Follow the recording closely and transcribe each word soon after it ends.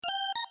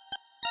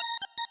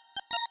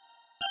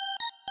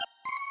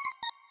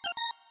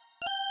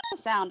the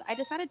sound. I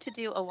decided to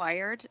do a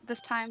wired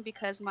this time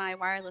because my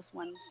wireless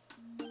ones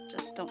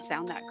just don't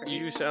sound that great.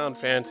 You sound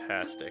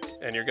fantastic,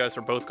 and your guys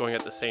are both going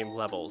at the same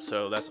level,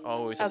 so that's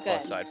always a Oh,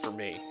 plus good. side for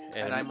me.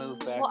 And And I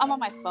moved back. Well, I'm on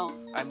my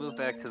phone. I moved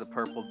back to the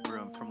purple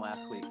room from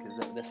last week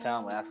because the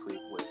sound last week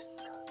was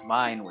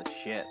mine was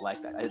shit. Like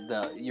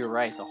you're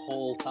right. The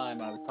whole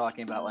time I was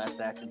talking about Last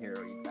Action Hero,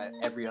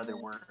 every other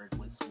word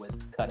was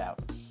cut out.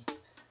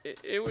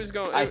 it was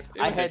going. It I was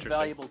had interesting.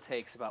 valuable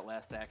takes about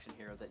Last Action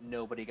Hero that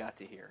nobody got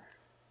to hear.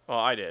 Well,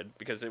 I did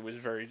because it was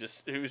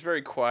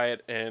very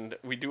quiet, and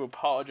we do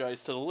apologize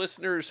to the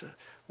listeners.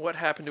 What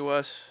happened to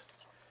us?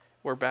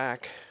 We're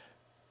back.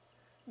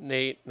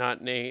 Nate,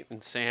 not Nate,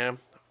 and Sam,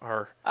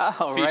 our Oh,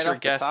 right featured off the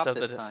guest top of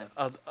this the time.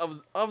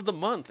 of the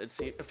month.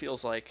 It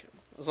feels like,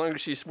 as long as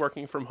she's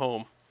working from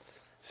home,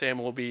 Sam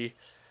will be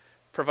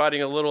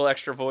providing a little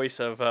extra voice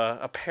of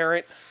a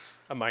parent,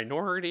 a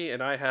minority,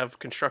 and I have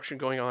construction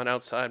going on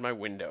outside my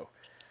window.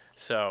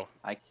 So,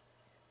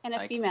 And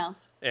a I- female.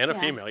 and a Yeah.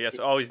 female, yes,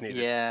 always needed.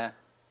 Yeah,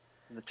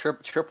 the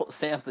triple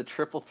Sam's the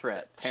triple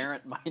threat: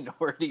 parent,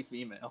 minority,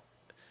 female.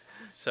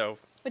 So,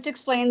 Which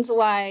explains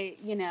why,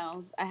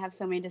 I have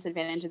so many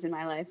disadvantages in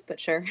my life, but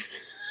sure.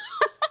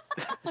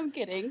 I'm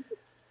kidding.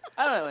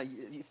 I don't know.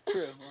 It's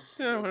true.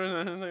 yeah,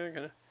 we're not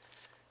gonna.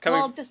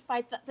 Well,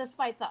 despite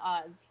the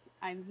odds,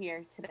 I'm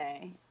here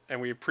today. And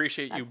we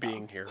appreciate you That's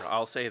being all. here.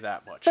 I'll say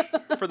that much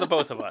for the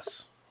both of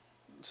us.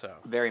 So,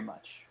 Very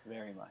much,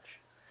 very much.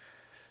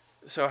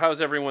 so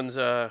how's everyone's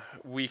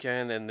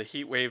weekend and the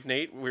heat wave,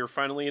 Nate? We're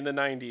finally in the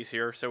 90s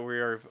here, so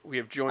we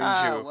have joined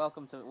you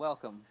Welcome.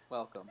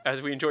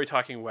 as we enjoy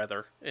talking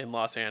weather in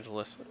Los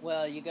Angeles.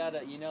 Well, it's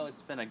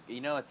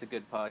a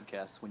good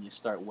podcast when you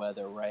start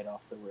weather right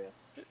off the rip.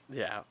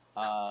 Yeah,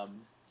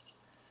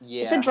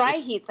 Yeah. It's a dry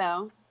heat,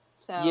 though.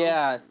 So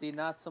Yeah. See,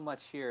 not so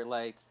much here.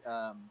 Like,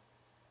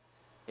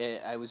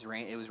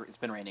 it's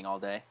been raining all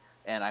day,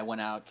 and I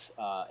went out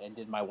and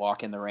did my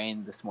walk in the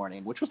rain this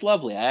morning, which was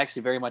lovely. I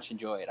actually very much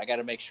enjoy it. I got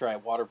to make sure I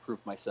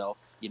waterproof myself,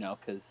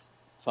 because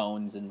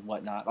phones and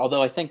whatnot.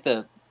 Although I think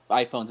the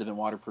iPhones have been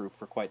waterproof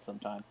for quite some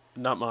time.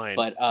 not mine,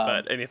 But,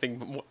 but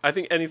I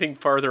think anything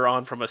farther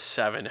on from a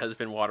 7 has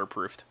been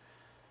waterproofed.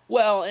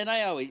 Well, and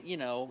I always,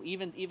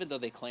 even though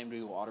they claim to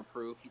be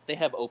waterproof, they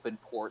have open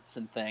ports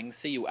and things.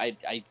 So I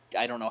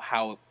don't know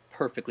how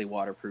perfectly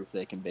waterproof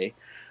they can be.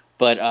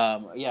 But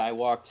yeah, I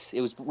walked.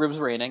 It was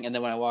raining, and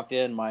then when I walked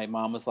in, my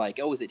mom was like,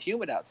 "Oh, is it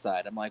humid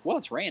outside?" I'm like, "Well,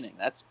 it's raining.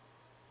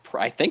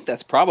 I think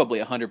that's probably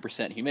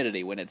 100%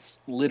 humidity when it's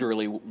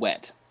literally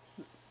wet."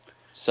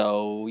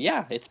 So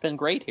yeah, it's been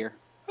great here.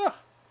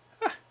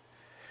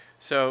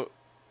 So,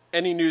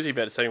 any newsy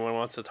bits anyone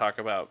wants to talk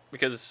about?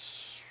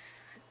 Because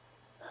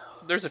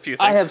there's a few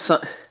things.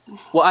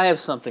 I have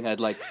something I'd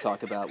like to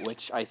talk about,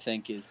 which I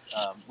think is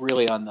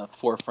really on the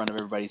forefront of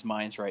everybody's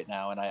minds right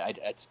now, and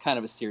it's kind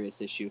of a serious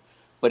issue.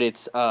 But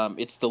it's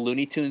the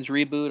Looney Tunes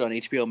reboot on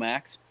HBO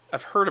Max.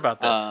 I've heard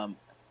about this.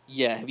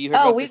 Yeah, have you heard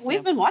about this, we've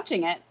Sam? been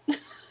watching it.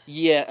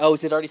 Yeah. Oh,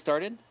 is it already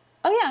started?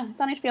 Oh yeah, it's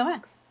on HBO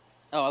Max.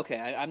 Oh,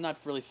 okay. I'm not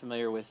really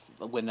familiar with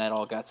when that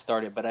all got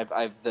started, but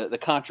the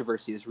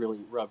controversy has really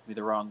rubbed me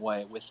the wrong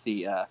way with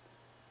the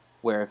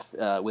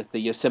with the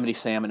Yosemite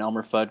Sam and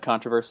Elmer Fudd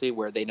controversy,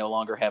 where they no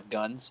longer have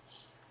guns.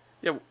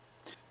 Yeah.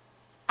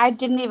 I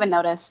didn't even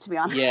notice, to be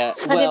honest. Yeah,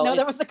 I didn't know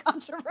there was a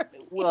controversy.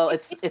 Well,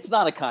 it's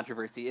not a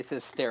controversy. It's a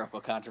hysterical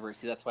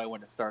controversy. That's why I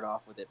wanted to start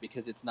off with it,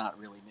 because it's not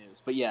really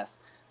news. But yes,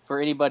 for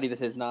anybody that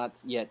has not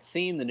yet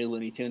seen the new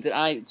Looney Tunes,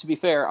 and to be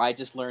fair, I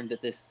just learned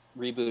that this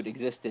reboot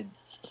existed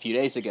a few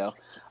days ago.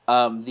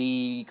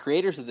 The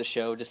creators of the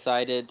show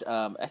decided,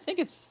 I think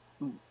it's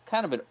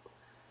kind of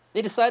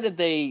they decided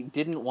they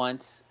didn't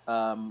want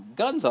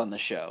guns on the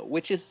show,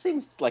 which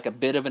seems like a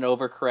bit of an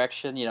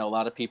overcorrection. A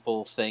lot of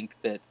people think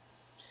that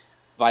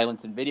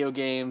violence in video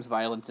games,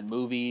 violence in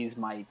movies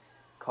might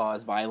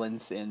cause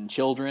violence in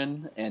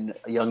children and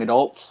young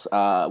adults.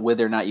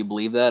 Whether or not you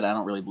believe that, I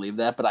don't really believe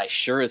that, but I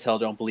sure as hell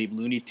don't believe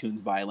Looney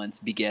Tunes violence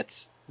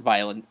begets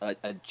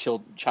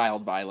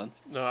child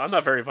violence. No, I'm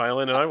not very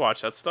violent, and I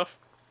watch that stuff.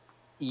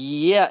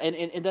 Yeah,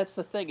 and that's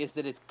the thing, is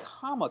that it's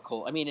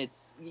comical. I mean,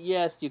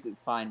 yes, you could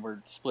find we're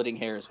splitting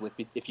hairs with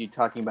if you're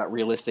talking about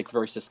realistic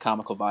versus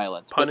comical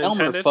violence. Pun but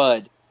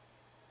intended.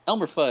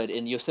 Elmer Fudd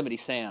and Yosemite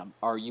Sam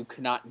you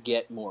cannot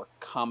get more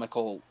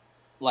comical,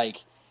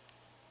 like.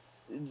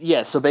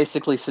 Yeah, so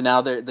basically,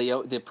 now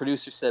the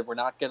producer said we're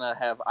not gonna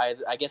have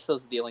either. I guess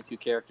those are the only two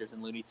characters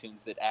in Looney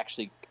Tunes that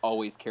actually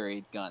always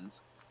carried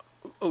guns.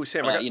 Oh,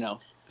 Sam,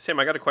 Sam,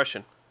 I got a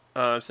question.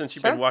 Since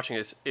you've Sure. been watching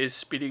this, is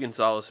Speedy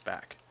Gonzalez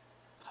back?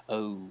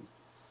 Oh,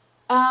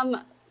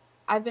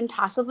 I've been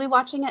passively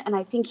watching it, and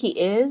I think he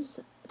is,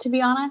 to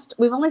be honest.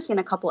 We've only seen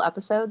a couple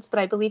episodes, but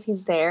I believe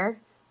he's there.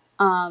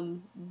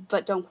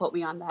 But don't quote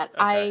me on that. Okay.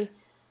 I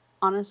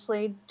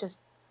honestly just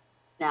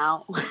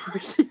now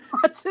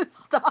watch his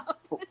stuff.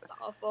 It's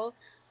awful.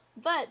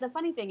 But the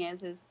funny thing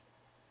is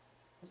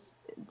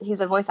he's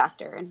a voice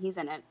actor, and he's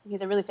in it.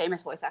 He's a really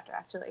famous voice actor,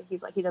 actually.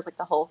 He does like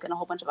the Hulk and a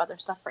whole bunch of other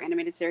stuff for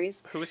animated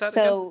series. Who was that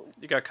So again?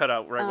 You got cut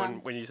out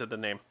right when you said the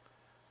name.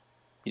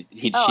 I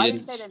didn't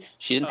say the.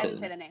 She didn't I say didn't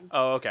say that. the name.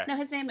 Oh, okay. No,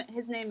 his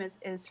name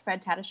is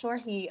Fred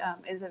Tatasciore. He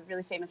is a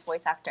really famous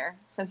voice actor,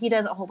 so he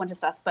does a whole bunch of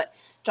stuff. But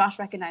Josh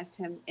recognized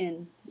him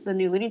in the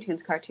new Looney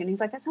Tunes cartoon. He's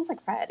like, that sounds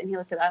like Fred, and he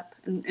looked it up,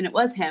 and it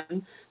was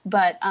him.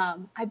 But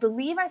I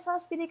believe I saw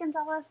Speedy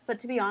Gonzales, but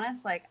to be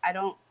honest, like I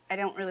don't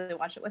really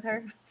watch it with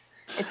her.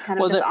 It's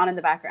kind of just on in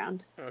the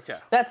background. Okay.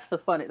 That's the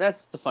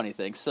funny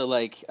thing. So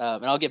like,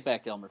 and I'll get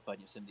back to Elmer Fudd,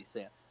 Yosemite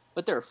Sam,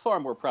 but there are far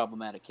more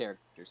problematic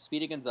characters.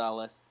 Speedy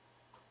Gonzales.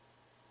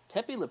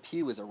 Pepe Le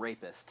Pew is a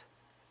rapist.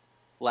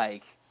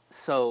 Like,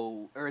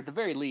 so, or at the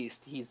very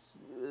least, he's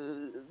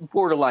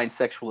borderline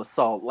sexual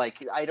assault.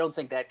 Like, I don't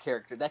think that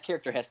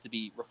character has to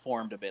be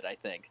reformed a bit, I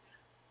think.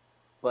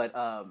 But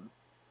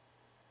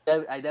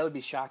that would be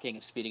shocking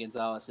if Speedy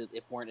Gonzales,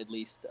 if weren't at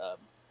least,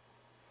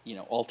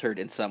 altered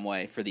in some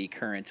way for the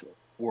current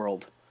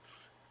world.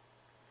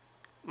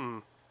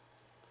 Mm.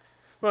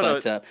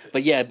 Well,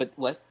 but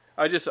what?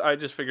 I just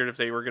figured if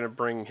they were going to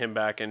bring him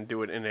back and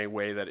do it in a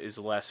way that is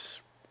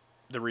less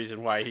the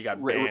reason why he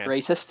got banned.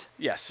 Racist?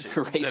 Yes.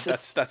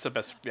 Racist? That's the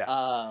best,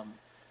 yeah.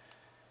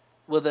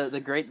 Well,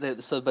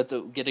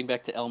 getting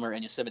back to Elmer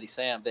and Yosemite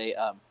Sam, they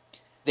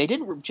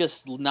didn't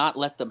just not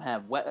let them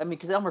have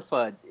because Elmer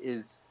Fudd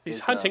is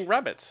hunting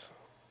rabbits.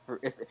 For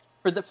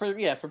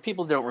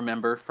people who don't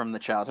remember from the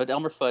childhood,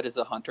 Elmer Fudd is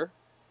a hunter,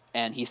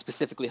 and he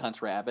specifically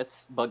hunts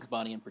rabbits, Bugs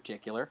Bunny in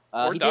particular.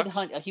 Or ducks.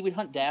 He would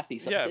hunt Daffy.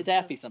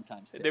 Daffy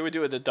sometimes too. They would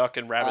do the duck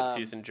and rabbit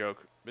season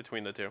joke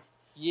between the two.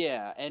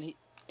 Yeah, and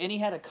he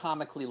had a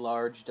comically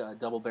large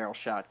double-barrel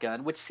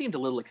shotgun, which seemed a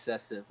little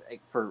excessive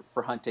for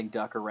hunting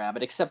duck or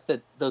rabbit, except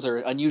that those are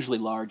unusually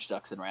large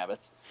ducks and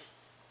rabbits.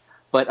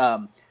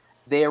 But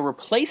they are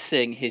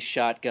replacing his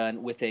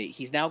shotgun with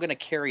he's now going to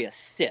carry a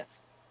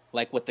scythe,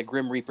 like what the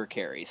Grim Reaper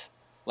carries,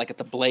 like at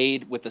the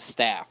blade with the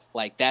staff.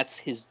 Like that's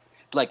his,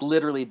 like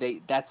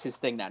literally that's his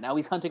thing now. Now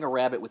he's hunting a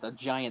rabbit with a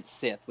giant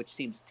scythe, which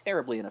seems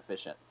terribly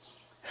inefficient.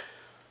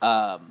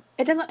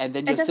 It doesn't. And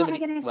then it doesn't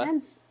make any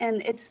sense,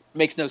 and it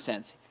makes no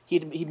sense.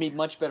 He'd be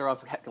much better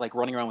off like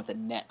running around with a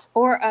net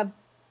or a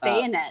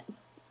bayonet,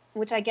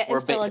 which I get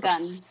is still a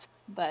gun,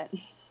 but.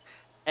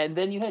 And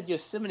then you had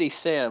Yosemite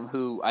Sam,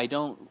 who I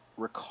don't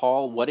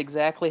recall what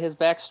exactly his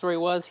backstory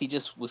was. He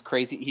just was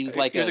crazy. He was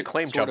like a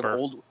claim jumper.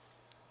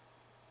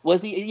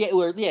 Was he?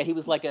 Yeah, he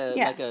was like a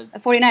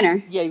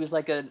 49er. Yeah, he was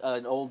like an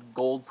old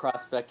gold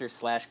prospector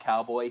 /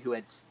 cowboy who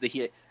had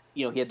he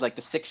had like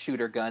the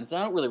 6-shooter guns. And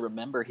I don't really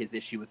remember his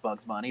issue with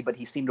Bugs Bunny, but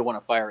he seemed to want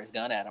to fire his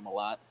gun at him a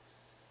lot.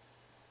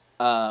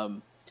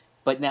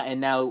 But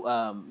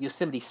now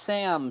Yosemite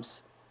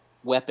Sam's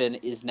weapon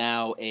is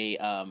now a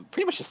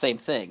pretty much the same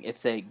thing.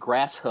 It's a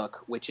grass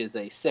hook, which is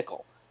a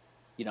sickle,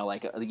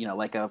 like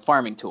a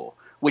farming tool.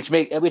 Which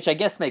I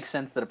guess makes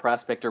sense that a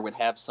prospector would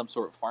have some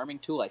sort of farming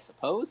tool, I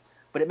suppose.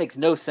 But it makes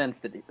no sense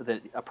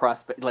that a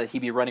prospect he'd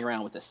be running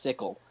around with a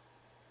sickle.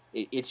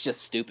 It's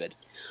just stupid.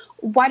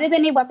 Why do they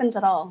need weapons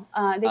at all?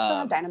 They still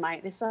have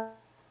dynamite. They still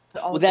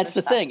have all that's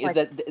the stuff. thing. Is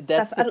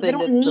that's the thing. They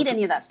don't need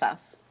any of that stuff.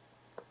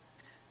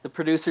 The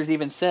producers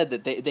even said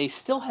that they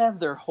still have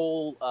their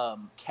whole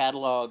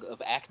catalog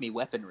of Acme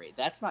weaponry.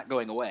 That's not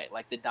going away.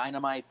 Like the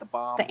dynamite, the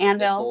bombs, the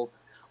anvil, missiles,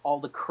 all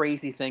the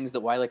crazy things that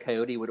Wile E.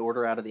 Coyote would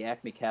order out of the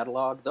Acme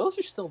catalog. Those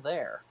are still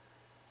there.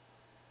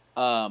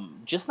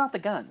 Just not the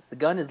guns. The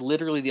gun is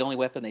literally the only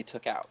weapon they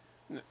took out.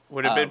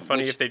 Would it have been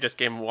funny if they just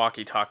gave him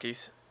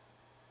walkie-talkies?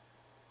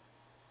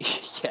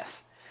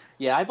 Yes.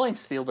 Yeah, I blame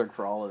Spielberg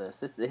for all of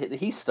this.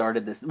 He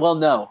started this. Well,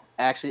 no.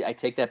 Actually, I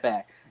take that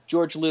back.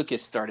 George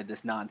Lucas started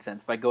this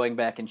nonsense by going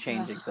back and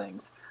changing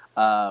things.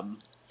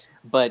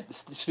 But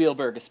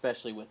Spielberg,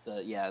 especially with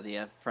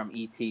from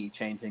E.T.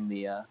 changing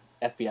the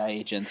FBI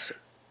agents'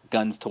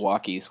 guns to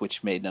walkies,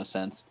 which made no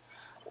sense.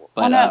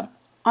 But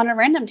on a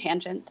random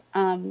tangent,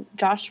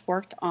 Josh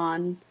worked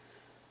on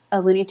a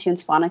Looney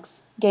Tunes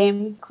phonics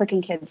game.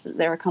 Clicking Kids,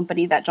 they're a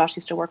company that Josh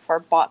used to work for,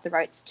 bought the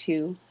rights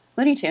to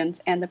Looney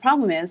Tunes. And the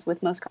problem is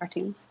with most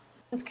cartoons,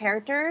 those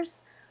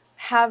characters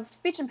have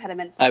speech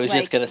impediments. I was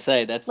just gonna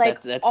say that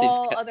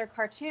all other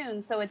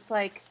cartoons. So it's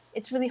like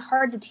it's really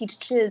hard to teach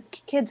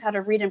kids how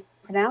to read and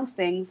pronounce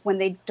things when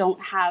they don't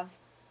have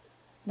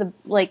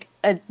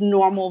a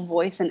normal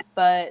voice.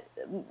 But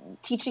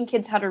teaching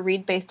kids how to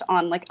read based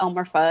on like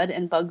Elmer Fudd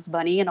and Bugs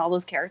Bunny and all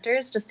those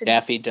characters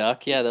Daffy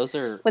Duck,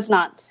 was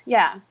not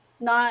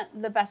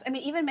the best. I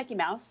mean, even Mickey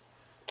Mouse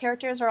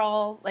characters are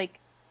all like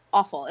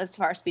awful as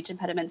far as speech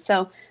impediments.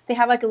 So they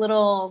have like a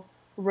little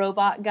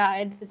robot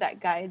guide that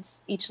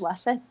guides each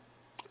lesson.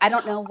 I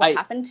don't know what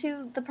happened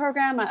to the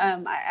program.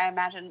 I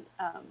imagine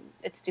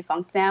it's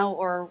defunct now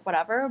or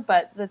whatever.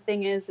 But the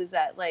thing is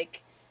that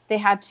like they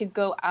had to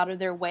go out of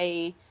their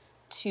way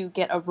to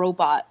get a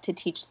robot to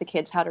teach the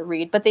kids how to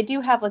read. But they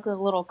do have like the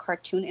little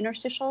cartoon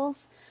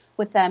interstitials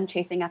with them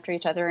chasing after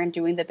each other and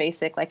doing the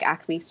basic like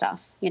Acme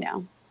stuff,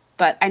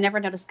 But I never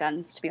noticed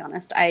guns, to be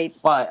honest.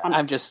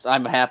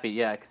 I'm happy,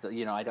 yeah, because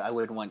I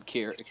wouldn't want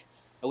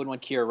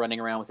Kira running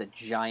around with a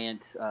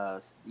giant,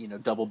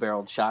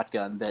 double-barreled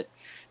shotgun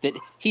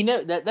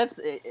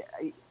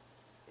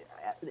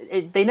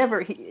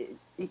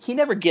he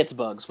never gets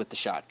Bugs with the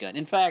shotgun.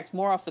 In fact,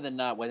 more often than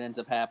not, what ends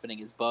up happening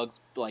is Bugs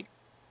like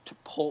to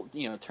pull,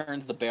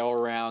 turns the barrel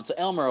around. So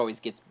Elmer always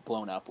gets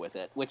blown up with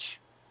it, which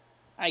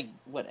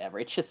whatever.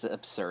 It's just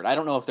absurd. I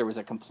don't know if there was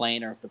a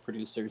complaint or if the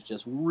producers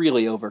just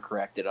really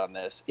overcorrected on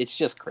this. It's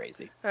just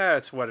crazy.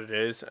 That's what it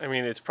is. I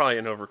mean, it's probably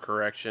an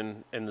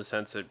overcorrection in the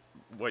sense that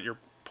what you're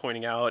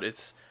pointing out,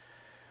 it's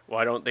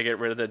why don't they get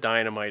rid of the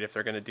dynamite if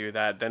they're going to do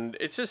that? Then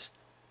it's just.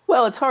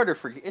 Well, it's harder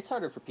for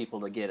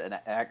people to get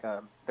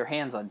their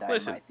hands on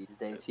dynamite these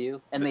days,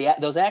 Hugh. And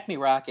those Acme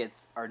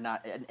rockets are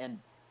not. And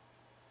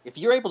if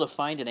you're able to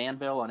find an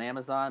anvil on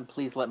Amazon,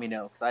 please let me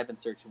know because I've been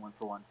searching one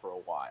for a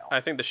while.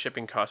 I think the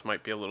shipping cost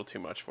might be a little too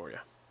much for you.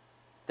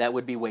 That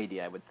would be weighty,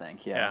 I would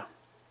think. Yeah.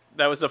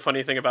 That was the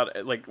funny thing about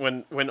it. Like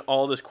when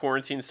all this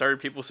quarantine started,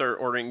 people started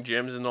ordering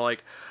gyms, and they're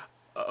like,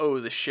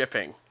 "Oh, the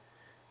shipping,"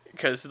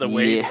 because the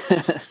weight.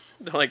 Yeah.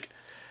 They're like,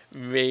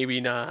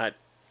 maybe not.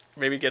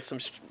 Maybe get some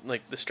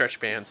like the stretch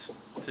bands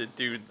to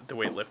do the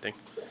weightlifting.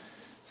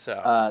 So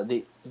I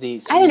didn't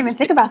even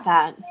think about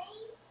that.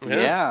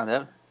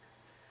 Yeah.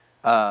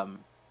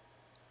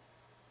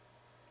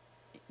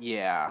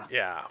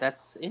 Yeah.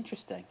 That's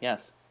interesting.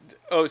 Yes.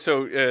 Oh,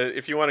 so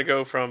if you want to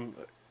go from,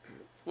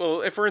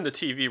 well, if we're in the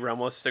TV realm,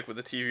 let's stick with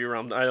the TV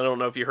realm. I don't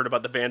know if you heard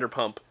about the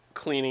Vanderpump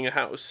cleaning a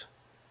house.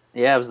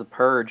 Yeah, it was the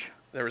purge.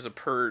 There was a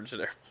purge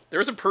there. There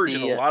was a purge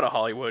in a lot of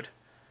Hollywood.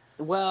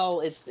 Well,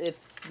 it's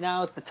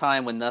now is the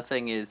time when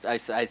nothing is.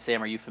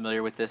 Sam, are you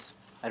familiar with this?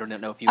 I don't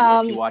know if you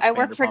watch. I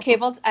work for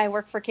cable. I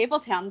work for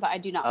Cabletown, but I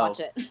do not watch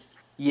it.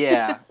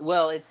 Yeah,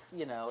 well, it's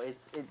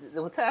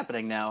what's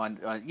happening now, and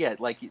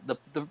like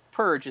the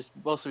purge is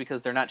mostly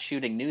because they're not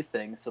shooting new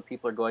things, so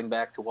people are going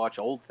back to watch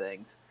old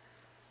things,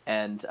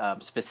 and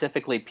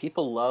specifically,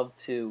 people love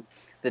to.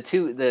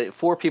 The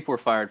 4 people were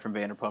fired from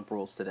Vanderpump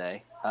Rules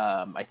today.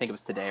 I think it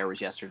was today or it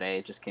was yesterday.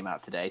 It just came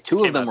out today.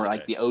 2 of them were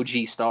like the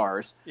OG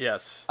stars.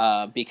 Yes.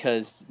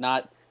 Because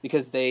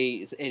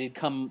it had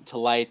come to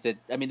light that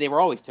they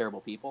were always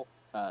terrible people.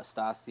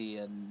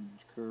 Stassi and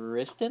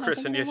Kristen.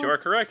 Kristen, yes, you are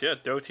correct. Yeah,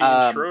 Doty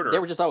and Schroeder. They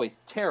were just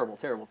always terrible,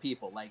 terrible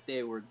people. Like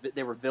they were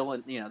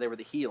villain. They were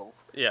the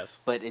heels.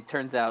 Yes. But it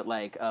turns out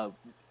like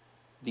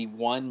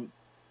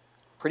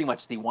pretty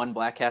much the one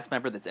Black cast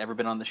member that's ever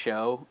been on the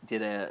show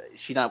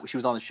she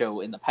was on the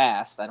show in the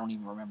past. I don't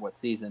even remember what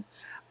season.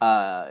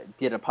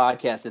 Did a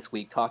podcast this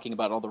week talking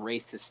about all the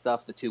racist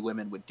stuff the 2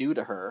 women would do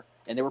to her,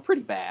 and they were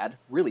pretty bad,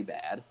 really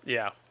bad.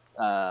 Yeah.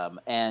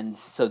 And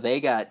so they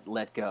got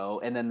let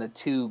go, and then the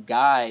 2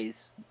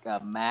 guys,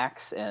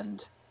 Max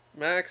and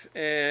Brett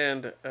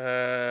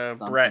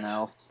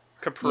else.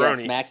 Caproni.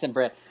 Yes, Max and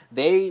Brett.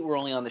 They were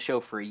only on the show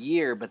for a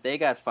year, but they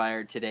got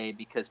fired today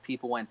because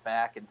people went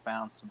back and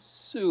found some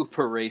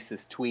super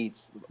racist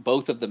tweets.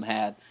 Both of them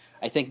had.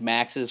 I think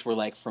Max's were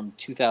like from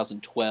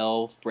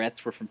 2012.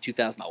 Brett's were from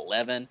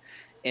 2011.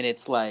 And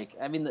it's like,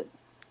 the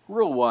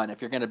rule 1,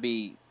 if you're going to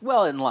be,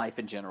 well, in life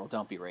in general,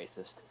 don't be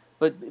racist.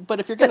 But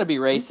if you're going to be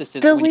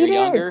racist when you're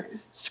younger,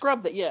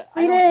 scrub that. Yeah,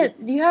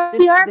 you have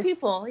PR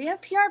people. You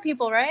have PR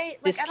people, right?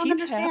 Like, this I don't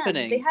keeps understand.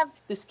 happening.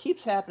 This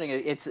keeps happening.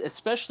 It's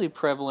especially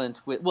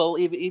prevalent with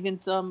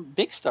even some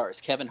big stars.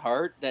 Kevin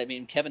Hart.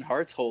 Kevin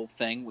Hart's whole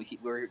thing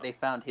where they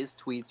found his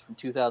tweets from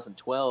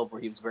 2012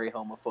 where he was very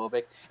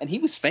homophobic, and he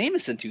was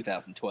famous in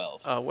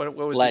 2012. What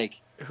was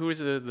who was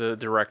the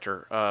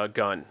director?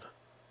 Gunn.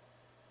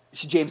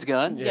 James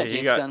Gunn. Yeah,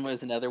 James Gunn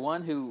was another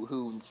one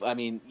who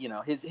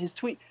his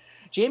tweet.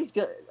 James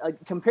Gunn,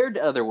 compared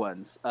to other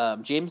ones,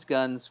 James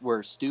Gunn's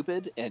were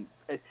stupid and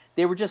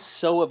they were just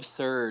so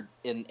absurd.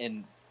 They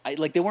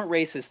weren't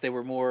racist. They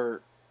were more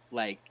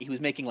like he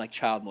was making like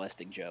child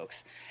molesting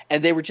jokes,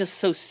 and they were just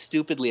so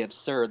stupidly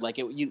absurd. Like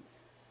you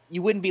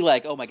wouldn't be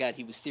like, oh my god,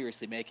 he was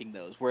seriously making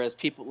those. Whereas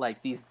people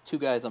like these 2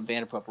 guys on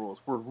Vanderpump Rules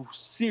were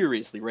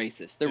seriously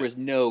racist. There was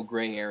no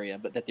gray area,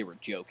 but that they were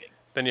joking.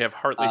 Then you have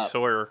Hartley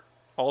Sawyer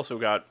also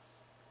got.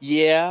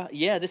 Yeah,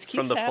 this keeps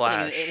from the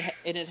happening.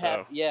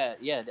 Flash.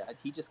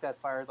 He just got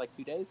fired like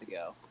 2 days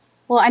ago.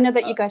 Well, I know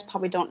that you guys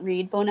probably don't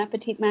read Bon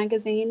Appetit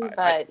magazine,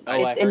 but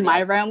it's in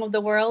my realm of the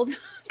world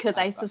because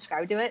I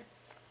subscribe to it.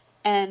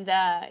 And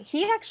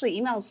he actually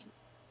emails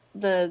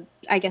the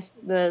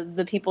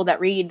people that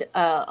read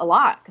a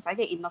lot because I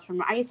get emails from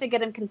him. I used to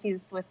get him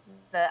confused with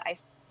the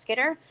ice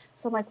skater.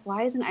 So I'm like,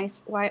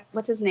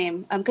 what's his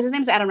name? Because his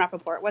name's Adam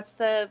Rappaport. What's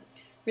the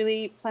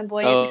really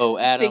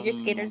flamboyant figure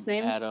skater's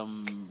name?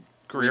 Adam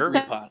Greer?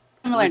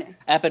 Similar name.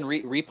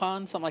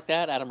 Repon, something like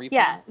that. Adam Repon.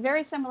 Yeah,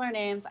 very similar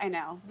names. I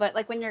know, but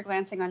like when you're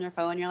glancing on your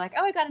phone, you're like,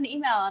 "Oh, I got an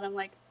email," and I'm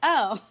like,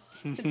 "Oh,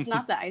 it's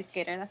not the ice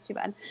skater. That's too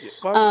bad."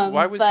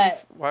 Why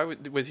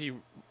was he?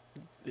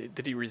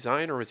 Did he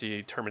resign or was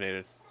he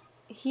terminated?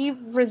 He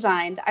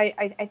resigned.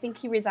 I think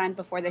he resigned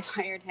before they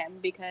fired him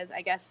because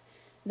I guess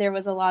there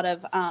was a lot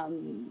of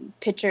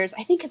pictures.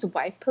 I think his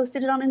wife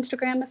posted it on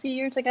Instagram a few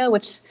years ago,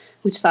 which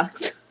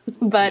sucks.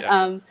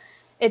 But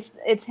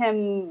it's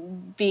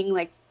him being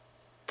like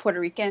Puerto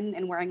Rican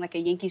and wearing like a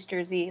Yankees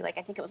jersey. Like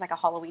I think it was like a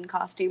Halloween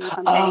costume or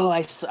something. Oh,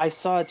 I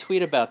saw a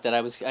tweet about that.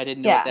 I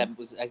didn't know Yeah. what that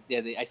was.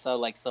 I saw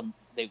like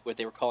what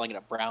they were calling it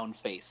a brown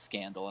face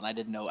scandal, and I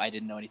didn't know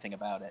anything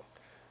about it.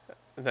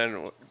 And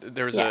then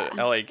there was Yeah. a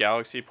LA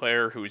Galaxy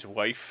player whose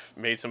wife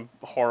made some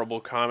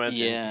horrible comments,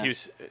 Yeah. and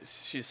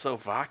she's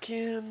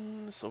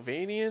Slovenian.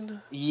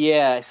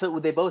 Yeah, so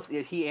they both,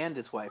 he and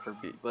his wife are,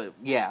 but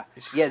yeah,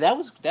 that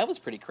was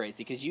pretty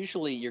crazy because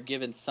usually you're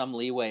given some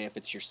leeway if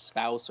it's your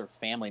spouse or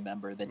family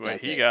member that But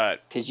does he it.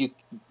 got Because you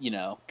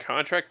know,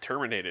 contract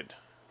terminated,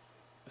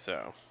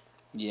 so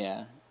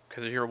yeah,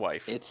 because of your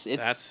wife. it's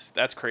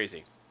that's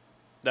crazy.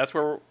 That's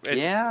where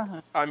it's, yeah,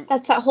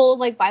 That's that whole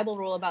like Bible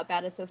rule about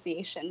bad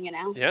association, you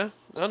know? yeah.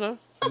 I don't know.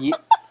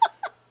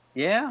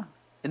 yeah.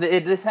 And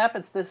this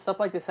stuff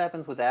like this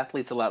happens with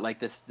athletes a lot. Like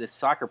this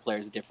soccer player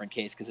is a different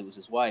case because it was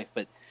his wife,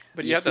 but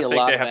you have to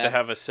think they have to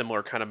have a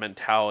similar kind of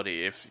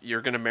mentality. If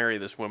you're going to marry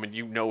this woman,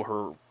 you know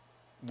her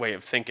way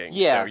of thinking,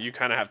 Yeah. so you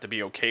kind of have to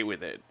be okay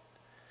with it.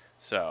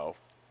 So,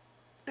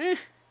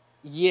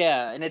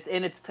 yeah, and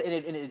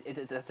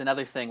it's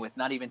another thing with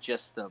not even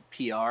just the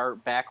PR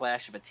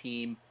backlash of a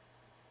team,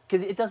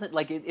 because it doesn't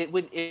like it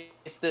would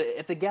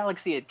if the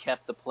Galaxy had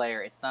kept the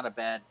player, it's not a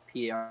bad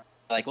PR.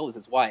 Like, what was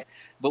his wife?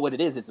 But what it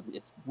is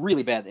it's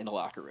really bad in the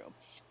locker room.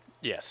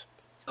 yes.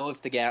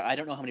 I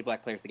don't know how many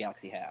black players the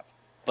Galaxy have,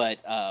 but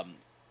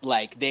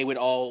like they would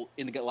all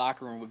in the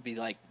locker room would be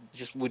like,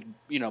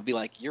 be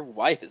like, your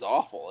wife is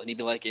awful, and he'd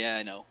be like, yeah,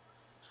 I know,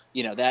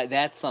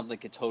 that's something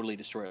that could totally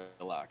destroy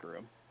the locker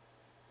room.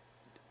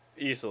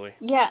 Easily.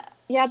 Yeah,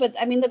 but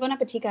I mean, the Bon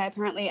Appetit guy,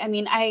 apparently, I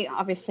mean, I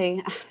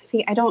obviously,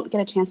 see, I don't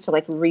get a chance to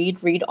like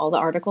read all the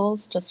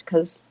articles just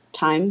because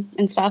time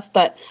and stuff,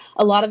 but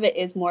a lot of it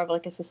is more of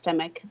like a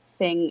systemic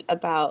thing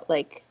about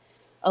like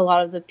a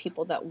lot of the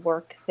people that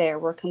work there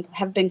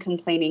have been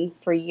complaining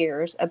for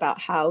years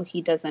about how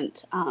he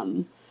doesn't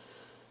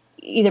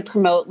either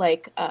promote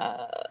like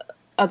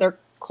other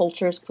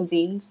cultures,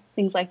 cuisines,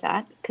 things like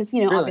that. Because,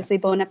 Really? obviously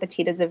Bon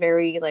Appetit is a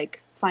very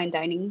like fine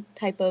dining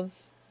type of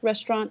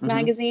restaurant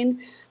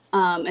magazine.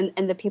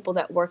 And the people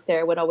that work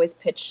there would always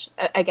pitch,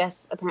 I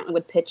guess, apparently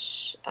would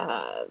pitch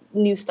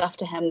new stuff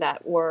to him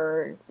that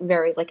were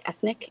very like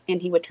ethnic,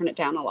 and he would turn it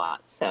down a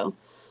lot. So,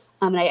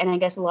 and I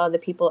guess a lot of the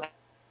people, I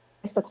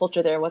guess the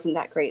culture there wasn't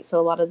that great. So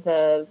a lot of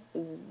the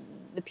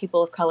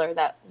people of color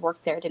that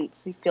worked there didn't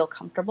feel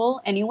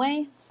comfortable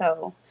anyway.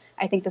 So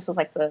I think this was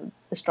like the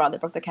straw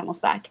that broke the camel's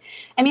back.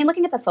 I mean,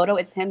 looking at the photo,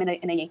 it's him in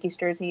a Yankees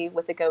jersey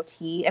with a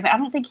goatee. I mean, I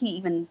don't think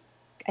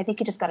I think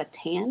he just got a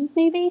tan,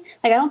 maybe.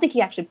 Like, I don't think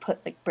he actually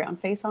put like brown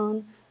face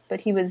on,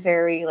 but he was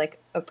very like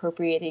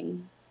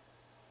appropriating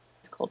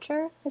his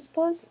culture, I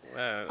suppose.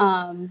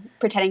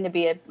 Pretending to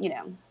be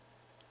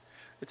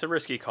It's a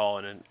risky call,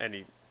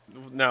 and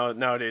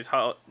nowadays,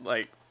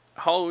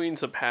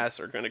 Halloween's a past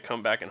are going to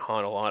come back and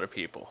haunt a lot of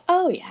people.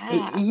 Oh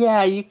yeah.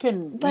 Yeah, you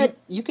can. But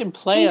you can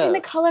play changing the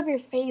color of your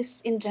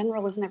face in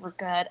general is never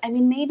good. I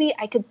mean, maybe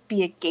I could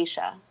be a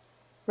geisha,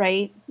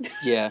 right?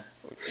 Yeah.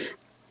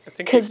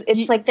 Because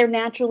it's like they're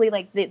naturally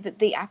like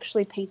they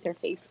actually paint their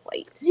face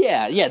white.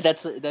 Yeah.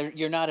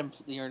 You're not.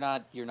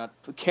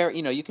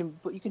 You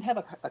can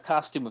have a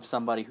costume of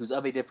somebody who's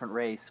of a different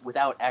race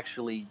without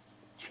actually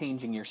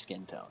changing your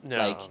skin tone.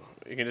 No, like,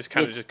 you can just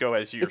kind of just go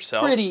as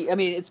yourself. It's pretty. I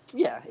mean, it's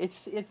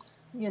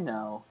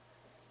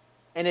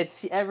and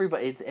it's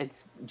everybody.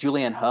 It's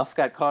Julianne Hough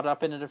got caught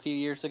up in it a few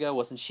years ago,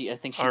 wasn't she? I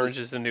think she Orange was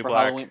is the New for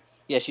Black. Halloween.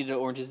 Yeah, she did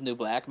Orange is the New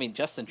Black. I mean,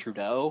 Justin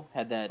Trudeau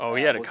had that. Oh,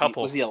 he had a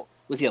couple.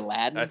 Was he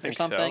Aladdin I think or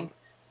something?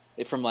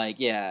 So. From like,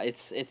 yeah,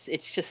 it's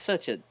just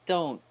such a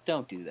don't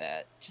do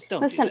that. Just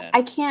don't Listen, do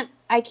that.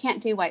 I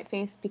can't do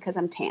whiteface because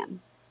I'm tan.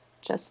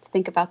 Just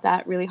think about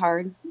that really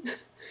hard.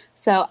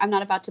 So I'm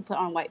not about to put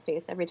on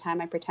whiteface every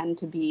time I pretend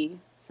to be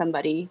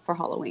somebody for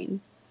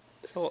Halloween.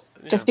 So,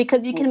 yeah. Just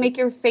because you can make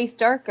your face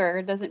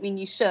darker doesn't mean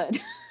you should.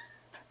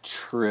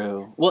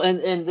 True. Well,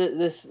 and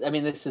this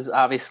is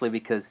obviously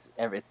because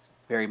it's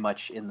very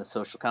much in the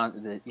social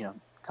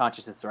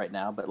consciousness right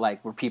now, but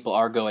like where people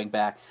are going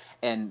back,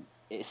 and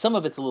some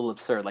of it's a little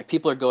absurd. Like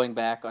people are going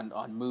back on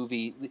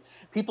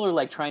people are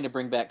like trying to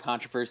bring back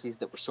controversies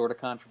that were sort of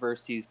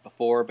controversies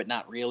before, but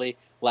not really.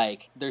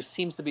 Like there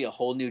seems to be a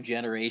whole new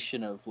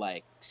generation of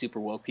like super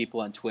woke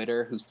people on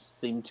Twitter who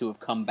seem to have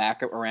come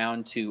back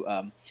around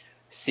to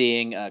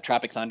seeing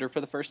Tropic Thunder for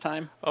the first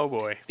time. Oh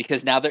boy!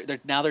 Because now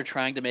they're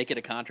trying to make it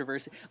a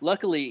controversy.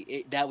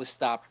 Luckily, that was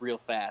stopped real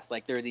fast.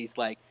 Like there are these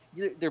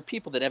there are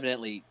people that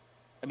evidently,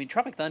 I mean,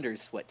 Tropic Thunder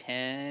is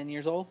 10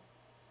 years old.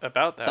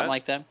 About that, something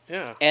like that.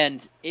 Yeah.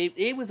 And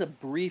it was a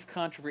brief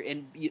controversy,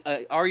 and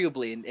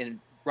arguably, and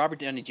Robert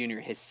Downey Jr.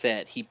 has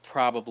said he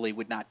probably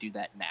would not do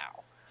that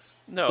now.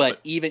 No, but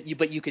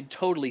you could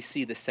totally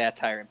see the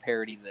satire and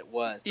parody that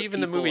was.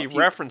 Even the movie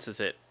references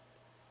it.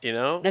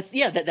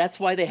 That's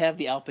why they have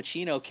the Al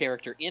Pacino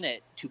character in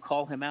it to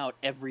call him out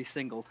every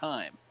single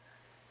time.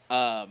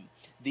 A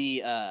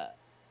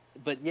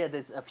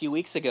few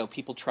weeks ago,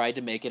 people tried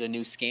to make it a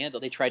new scandal.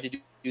 They tried to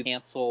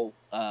cancel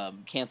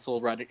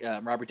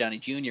Robert Downey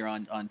Jr.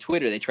 on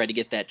Twitter. They tried to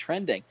get that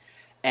trending,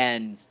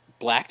 and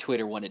Black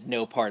Twitter wanted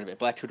no part of it.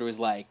 Black Twitter was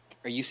like,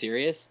 "Are you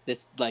serious?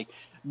 This like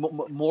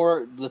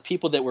more the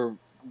people that were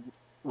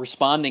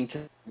responding to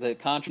the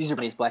controversy. These are the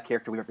funniest black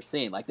character we've ever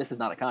seen. Like this is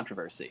not a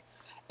controversy,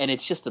 and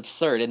it's just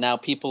absurd. And now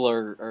people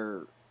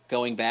are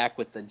going back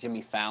with the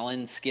Jimmy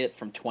Fallon skit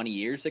from 20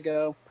 years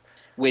ago,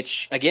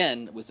 which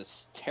again was a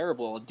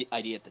terrible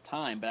idea at the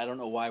time. But I don't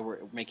know why we're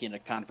making it a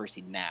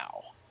controversy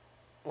now.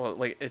 Well,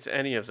 like it's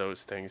any of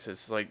those things.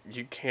 It's like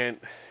you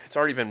can't. It's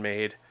already been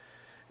made.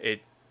 You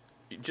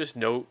just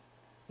note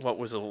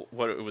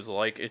what it was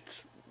like.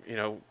 It's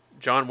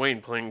John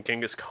Wayne playing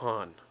Genghis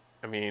Khan.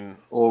 I mean,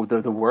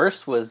 the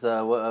worst was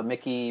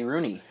Mickey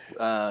Rooney.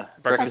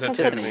 Breakfast at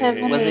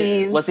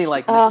Tiffany's. Wasn't he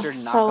like Mr.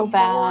 So Nakamori?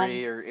 bad.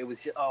 Or it was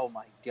just, oh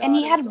my god! And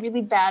he had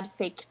really bad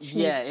fake teeth.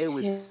 Yeah, it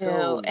was too,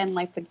 so. And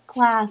like the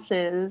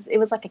glasses, it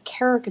was like a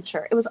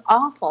caricature. It was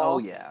awful. Oh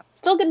yeah.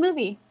 Still a good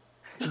movie.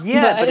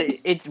 Yeah, but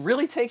it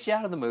really takes you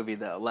out of the movie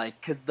though,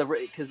 like because the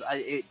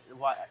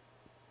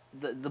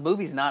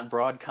movie's not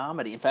broad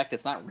comedy. In fact,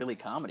 it's not really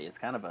comedy. It's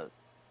kind of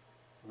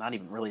not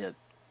even really a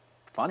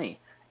funny.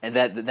 And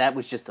that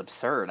was just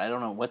absurd. I don't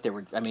know what they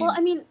were. I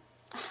mean,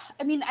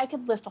 I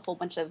could list a whole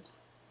bunch of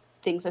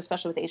things,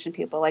 especially with Asian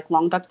people, like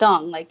Long Duck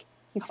Dong. Like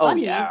he's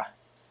funny. Oh yeah.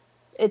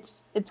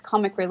 It's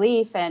comic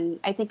relief, and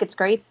I think it's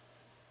great.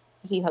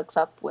 He hooks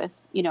up with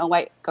a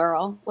white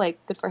girl. Like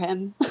good for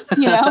him,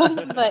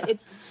 But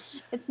it's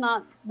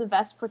not the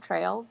best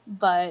portrayal.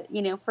 But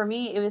for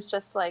me, it was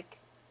just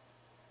like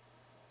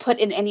put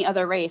in any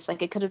other race.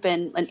 Like it could have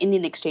been an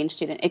Indian exchange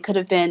student. It could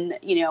have been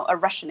a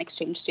Russian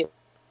exchange student.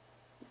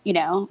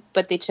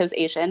 But they chose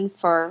Asian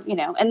for,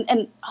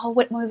 and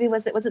what movie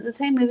was it? Was it the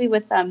same movie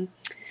with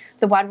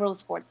the Wide World of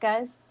Sports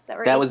guys that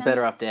were That Asian? was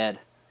Better Off Dead.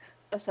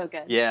 That was so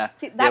good. Yeah.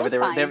 See, that was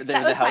fine.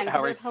 That was fine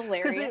because it was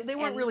hilarious. They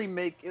weren't really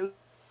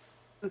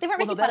They weren't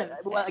making fun of it.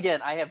 Well,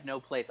 again, I have no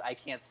place. I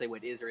can't say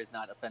what is or is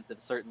not offensive,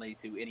 certainly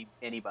to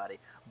anybody.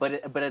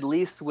 But at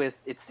least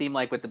it seemed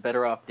like with the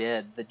Better Off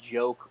Dead, the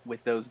joke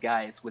with those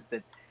guys was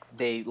that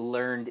they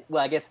learned.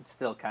 Well, I guess it's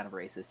still kind of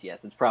racist.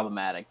 Yes, it's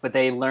problematic. But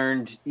they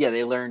learned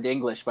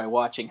English by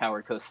watching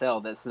Howard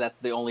Cosell. So that's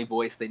the only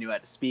voice they knew how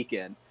to speak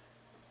in.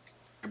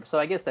 So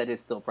I guess that is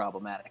still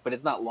problematic. But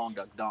it's not Long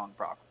Duck Dong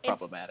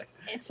problematic.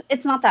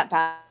 It's not that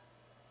bad.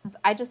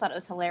 I just thought it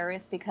was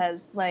hilarious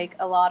because like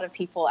a lot of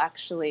people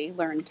actually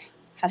learned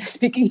how to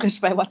speak English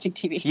by watching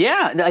TV.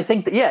 Yeah, I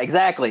think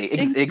exactly.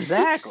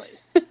 Exactly.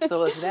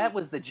 So if that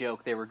was the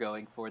joke they were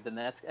going for, then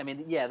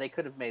they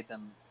could have made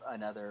them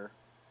another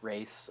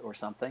race or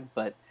something,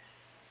 but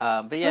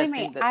yeah. Believe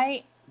me,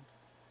 I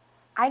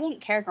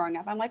didn't care growing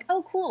up. I'm like,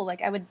 oh cool.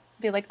 Like I would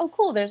be like, oh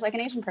cool, there's like an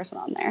Asian person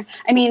on there.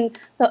 I mean,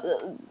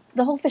 the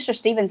whole Fisher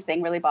Stevens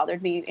thing really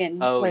bothered me in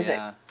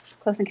it?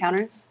 Close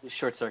Encounters?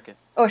 Short Circuit.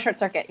 Oh, Short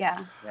Circuit,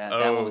 yeah. Yeah,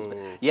 that one was.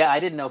 Yeah, I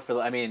didn't know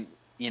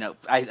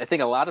I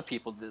think a lot of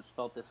people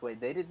felt this way.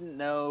 They didn't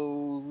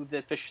know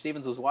that Fisher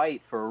Stevens was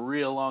white for a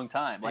real long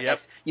time. Like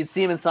you'd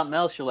see him in something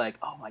else, you're like,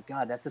 oh my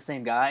god, that's the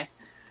same guy.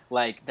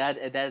 Like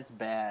that's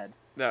bad.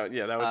 No,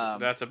 yeah,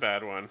 that's a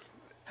bad one.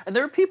 And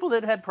there are people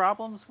that had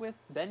problems with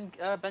Ben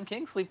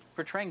Kingsley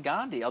portraying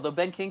Gandhi. Although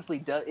Ben Kingsley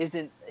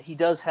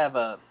does have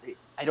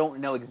I don't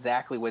know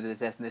exactly what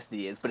his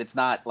ethnicity is, but it's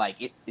not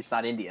like it's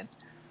not Indian.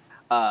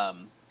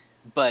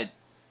 But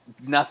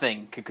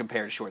nothing could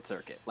compare to Short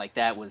Circuit. Like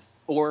that was,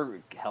 or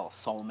hell,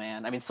 Soul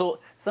Man. I mean, some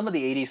of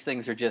the '80s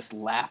things are just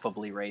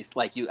laughably racist.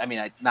 Like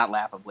not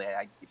laughably.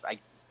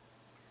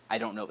 I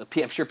don't know.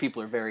 I'm sure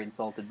people are very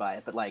insulted by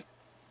it, but like.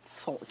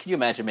 Can you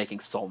imagine making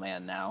Soul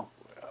Man now?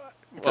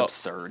 It's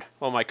absurd.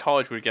 Well, my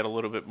college would get a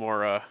little bit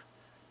more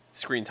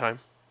screen time.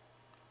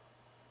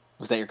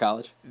 Was that your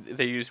college?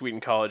 They used Wheaton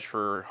College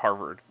for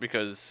Harvard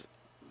because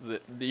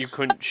you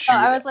couldn't shoot.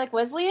 I was like,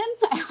 Wesleyan?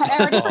 I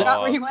already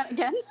forgot where you went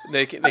again.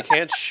 They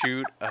can't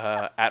shoot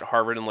at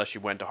Harvard unless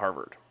you went to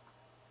Harvard.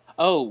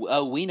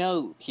 Oh, we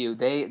know, Hugh.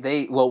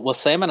 Well,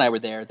 Sam and I were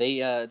there.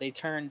 They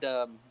turned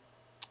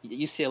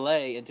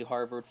UCLA into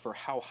Harvard for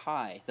How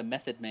High, the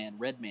Method Man,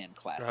 Red Man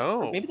classic.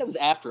 Oh. Maybe that was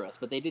after us,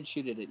 but they did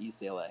shoot it at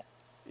UCLA.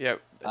 Yeah,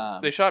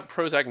 they shot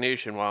Prozac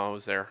Nation while I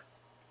was there.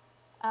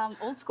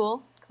 Old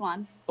school. Come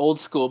on. Old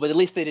school, but at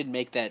least they didn't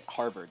make that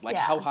Harvard. Like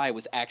Yeah. How High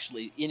was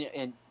actually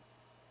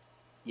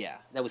yeah,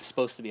 that was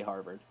supposed to be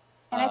Harvard.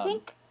 And I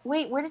think,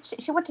 where did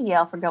she went to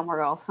Yale for Gilmore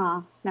Girls,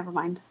 huh? Never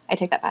mind. I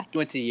take that back. She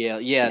went to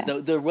Yale. Yeah.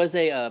 There was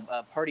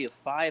a Party of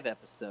Five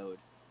episode,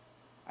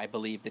 I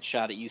believe, that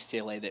shot at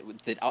UCLA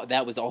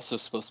that was also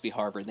supposed to be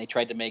Harvard. They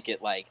tried to make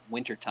it like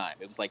wintertime.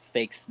 It was like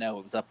fake snow.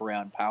 It was up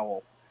around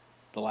Powell,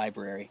 the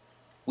library.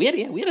 We had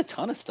a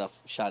ton of stuff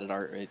shot at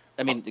it's UCLA.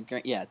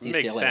 It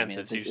makes sense.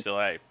 It's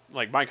UCLA.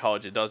 Like my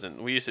college, it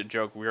doesn't. We used to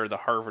joke we were the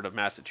Harvard of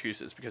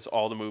Massachusetts because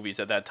all the movies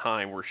at that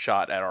time were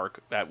shot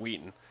at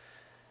Wheaton,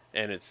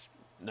 and it's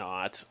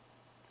not.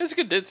 It's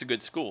a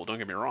good school. Don't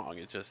get me wrong.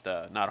 It's just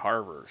not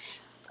Harvard.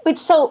 Wait,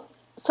 so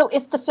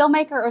if the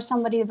filmmaker or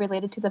somebody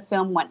related to the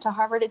film went to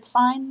Harvard, it's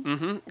fine?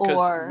 Mm-hmm.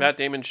 Because Matt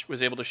Damon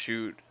was able to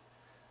shoot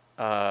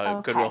Good Will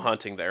Okay.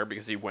 Hunting there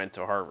because he went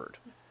to Harvard.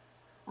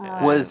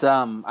 Was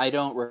I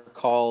don't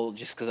recall,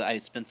 just because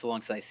it's been so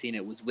long since I've seen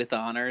it. Was With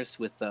Honors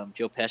with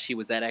Joe Pesci?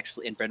 Was that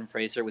actually, and Brendan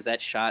Fraser? Was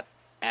that shot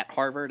at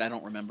Harvard? I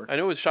don't remember. I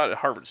know it was shot at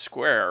Harvard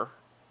Square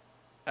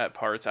at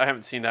parts. I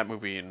haven't seen that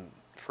movie in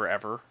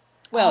forever.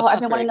 Well, I've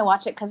been wanting to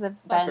watch it because of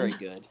Ben. Not very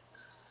good.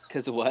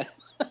 Because of what?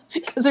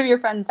 Because of your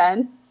friend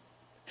Ben.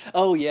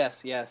 Oh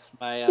yes.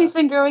 He's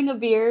been growing a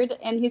beard,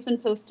 and he's been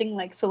posting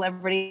like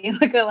celebrity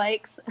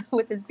lookalikes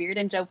with his beard,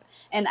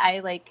 and I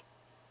like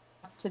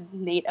to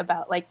Nate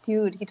about like,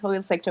 dude, he totally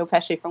looks like Joe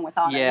Pesci from With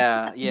Honors.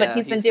 Yeah. But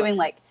he's been doing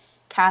like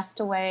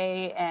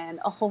Castaway and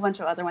a whole bunch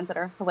of other ones that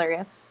are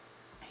hilarious.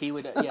 He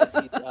would, yes.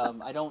 He's,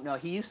 I don't know.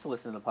 He used to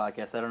listen to the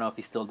podcast. I don't know if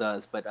he still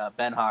does. But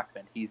Ben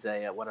Hockman, he's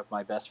one of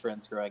my best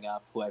friends growing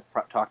up, who I've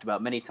talked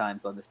about many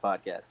times on this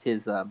podcast.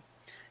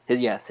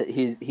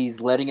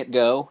 He's letting it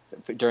go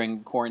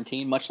during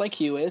quarantine, much like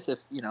Hugh is. If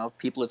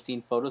people have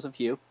seen photos of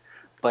Hugh,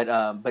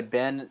 but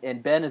Ben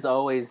is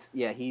always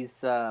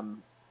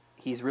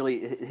he's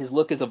really, his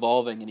look is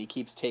evolving, and he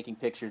keeps taking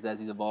pictures as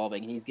he's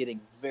evolving. He's getting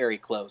very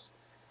close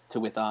to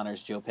With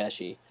Honors Joe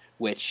Pesci,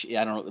 which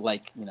I don't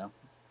like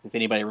if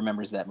anybody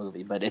remembers that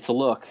movie, but it's a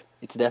look.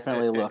 It's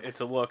definitely a look.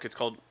 It's a look. It's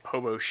called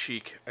hobo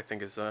chic, I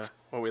think is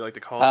what we like to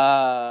call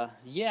it.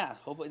 Yeah,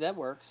 hobo, that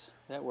works.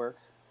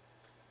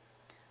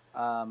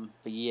 But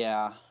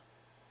yeah,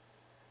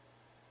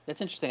 that's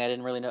interesting. I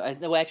didn't really know.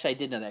 Actually, I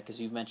did know that because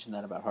you've mentioned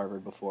that about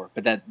Harvard before.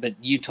 But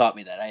you taught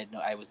me that.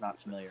 I was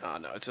not familiar. Oh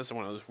no, it's just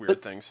one of those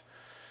weird things.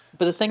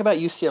 But the thing about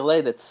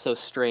UCLA that's so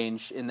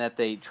strange in that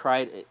they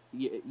tried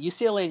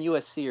UCLA and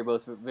USC are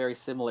both very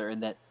similar in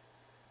that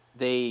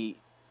they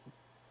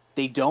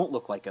don't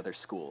look like other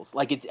schools.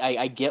 Like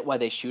I get why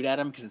they shoot at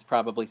them because it's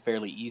probably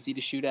fairly easy to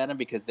shoot at them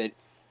because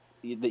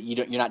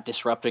you're not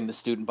disrupting the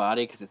student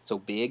body because it's so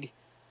big.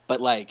 But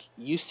like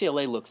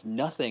UCLA looks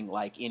nothing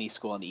like any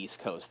school on the East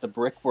Coast. The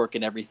brickwork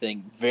and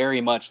everything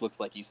very much looks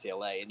like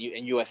UCLA, and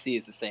USC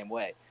is the same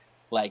way.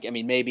 Like, I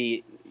mean,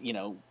 maybe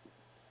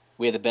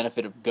we have the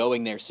benefit of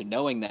going there, so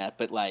knowing that.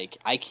 But like,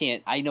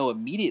 I know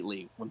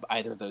immediately when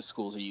either of those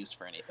schools are used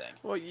for anything.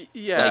 Well,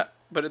 yeah,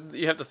 but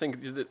you have to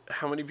think that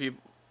how many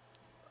people.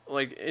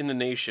 Like, in the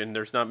nation,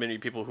 there's not many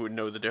people who would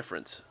know the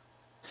difference.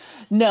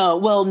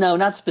 No,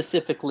 not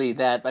specifically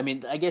that. I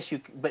mean, I guess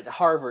but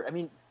Harvard, I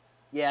mean,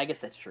 yeah, I guess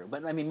that's true.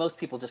 But, I mean, most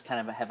people just kind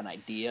of have an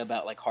idea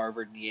about, like,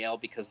 Harvard and Yale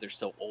because they're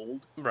so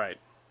old. Right.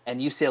 And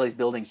UCLA's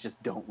buildings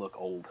just don't look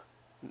old.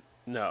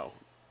 No,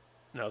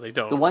 they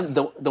don't. The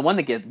one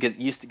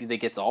that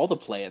gets all the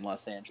play in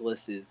Los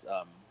Angeles is,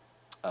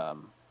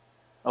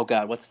 oh,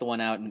 God, what's the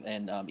one out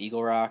in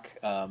Eagle Rock?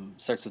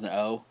 Starts with an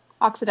O.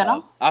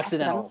 Occidental?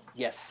 Occidental,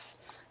 yes.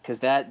 Because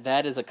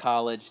that is a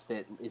college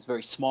that is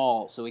very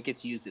small, so it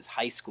gets used as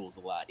high schools a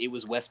lot. It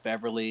was West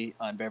Beverly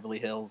on Beverly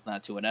Hills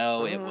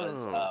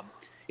 90210.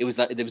 It was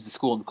the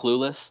school in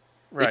Clueless.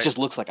 Right. It just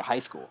looks like a high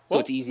school, so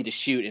it's easy to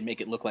shoot and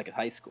make it look like a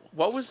high school.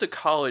 What was the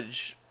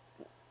college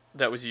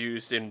that was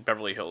used in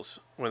Beverly Hills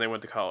when they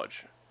went to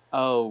college?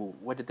 Oh,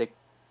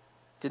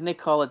 didn't they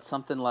call it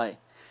something like?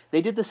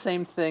 They did the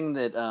same thing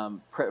that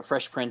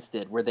Fresh Prince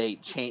did, where they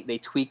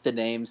tweaked the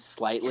names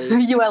slightly.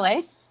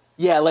 ULA.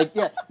 Yeah,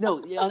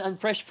 on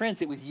Fresh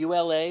Prince, it was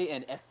ULA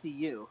and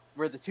SCU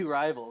were the two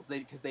rivals.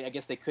 Because I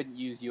guess they couldn't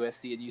use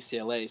USC and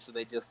UCLA, so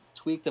they just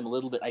tweaked them a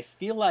little bit. I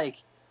feel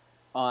like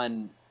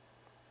on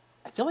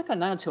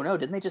 90210,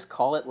 didn't they just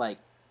call it like?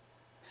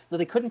 No,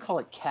 they couldn't call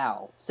it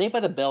Cal. Saved by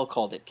the Bell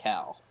called it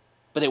Cal,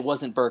 but it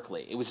wasn't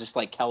Berkeley. It was just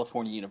like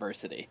California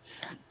University.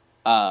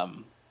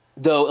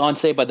 Though on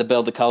Saved by the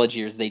Bell, the college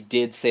years, they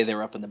did say they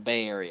were up in the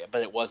Bay Area,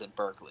 but it wasn't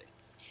Berkeley.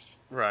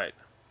 Right.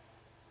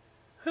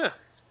 Huh.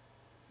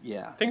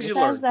 Yeah. It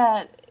says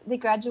that they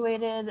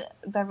graduated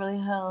Beverly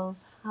Hills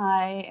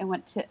High and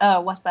went to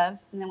West Bev,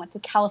 and then went to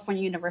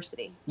California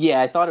University.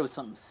 Yeah, I thought it was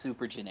something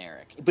super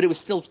generic, but it was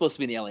still supposed to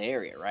be in the LA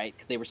area, right?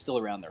 Because they were still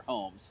around their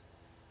homes.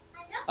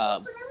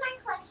 But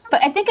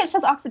I think it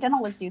says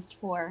Occidental was used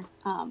for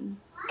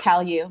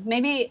Cal U.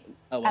 Maybe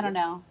I don't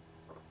know.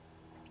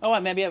 Oh,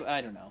 maybe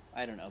I don't know.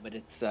 But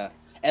it's doesn't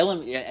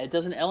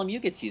LMU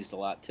gets used a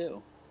lot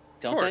too,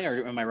 don't they?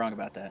 Or am I wrong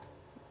about that?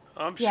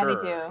 I'm sure. Yeah, they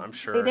do. I'm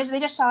sure. They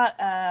just shot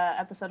an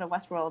episode of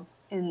Westworld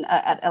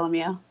at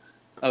LMU.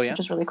 Oh yeah, which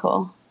is really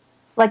cool.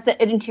 Like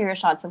the interior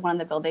shots of one of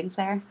the buildings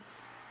there.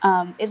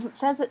 It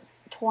says that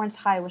Torrance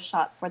High was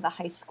shot for the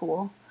high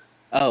school.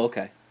 Oh,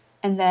 okay.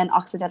 And then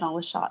Occidental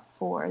was shot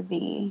for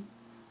the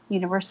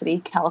university,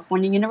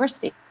 California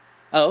University.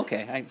 Oh,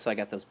 okay. So I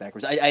got those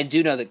backwards. I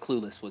do know that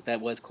Clueless was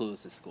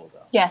Clueless' school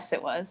though. Yes,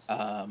 it was.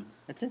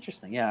 It's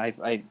interesting. Yeah,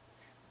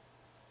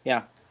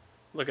 yeah.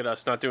 Look at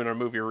us not doing our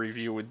movie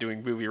review with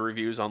doing movie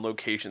reviews on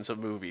locations of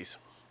movies.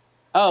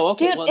 Oh,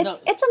 okay. Dude,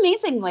 it's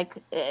amazing. Like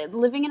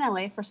living in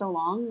LA for so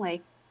long,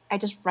 like I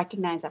just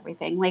recognize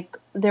everything. Like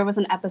there was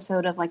an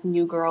episode of like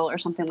New Girl or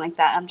something like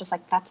that. I'm just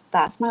like,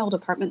 that's my old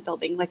apartment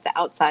building, like the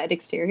outside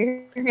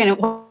exterior. And it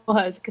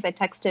was because I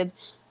texted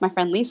my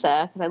friend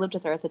Lisa because I lived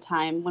with her at the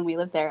time when we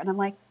lived there, and I'm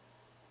like,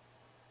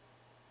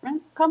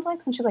 rent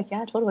complex, and she's like,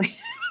 yeah, totally.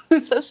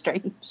 It's so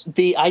strange.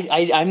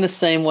 I'm the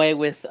same way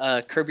with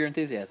Curb Your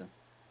Enthusiasm.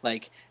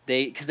 Like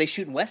because they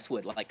shoot in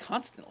Westwood like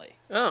constantly.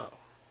 Oh.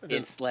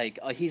 It's like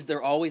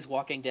they're always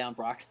walking down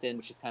Broxton,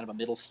 which is kind of a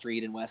middle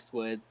street in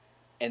Westwood,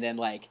 and then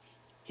like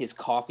his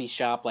coffee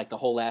shop, like the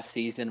whole last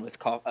season with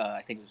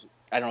I think it was,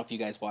 I don't know if you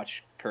guys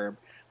watch Curb,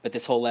 but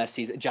this whole last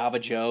season, Java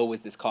Joe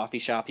was this coffee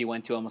shop he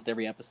went to almost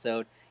every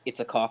episode. It's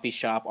a coffee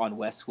shop on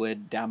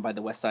Westwood, down by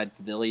the West Side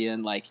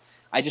Pavilion. Like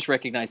I just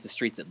recognized the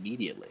streets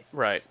immediately.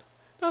 Right.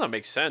 No, that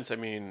makes sense. I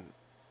mean,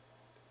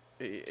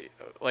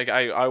 like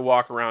I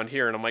walk around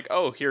here and I'm like,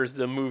 oh, here's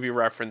the movie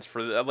reference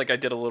for like I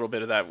did a little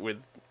bit of that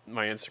with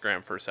my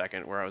Instagram for a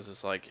second, where I was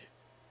just like,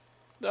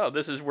 oh,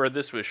 this is where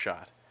this was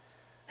shot.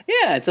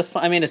 Yeah, it's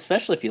I mean,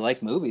 especially if you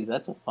like movies,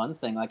 that's a fun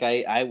thing. Like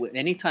I would,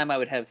 anytime I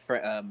would have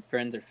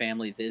friends or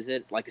family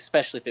visit, like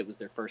especially if it was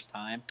their first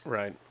time,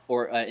 Right.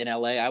 or in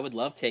LA, I would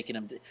love taking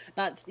them to,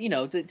 not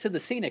to the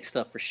scenic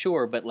stuff for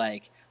sure, but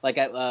like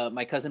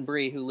my cousin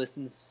Bree who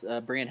listens,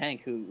 Bree and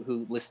Hank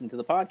who listen to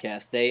the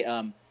podcast, they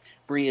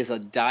Bree is a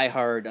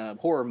diehard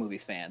horror movie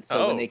fan.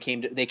 So when they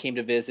came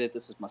to visit,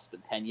 must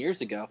have been 10 years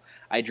ago.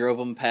 I drove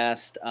them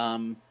past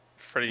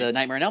the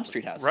Nightmare on Elm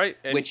Street house, right?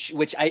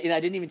 Which I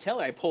didn't even tell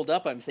her. I pulled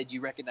up and said, "Do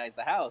you recognize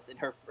the house?" And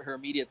her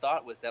immediate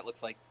thought was, "That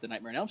looks like the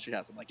Nightmare on Elm Street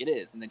house." I'm like, "It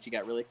is," and then she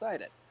got really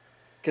excited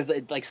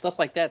because like stuff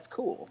like that's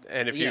cool.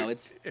 And if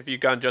you'd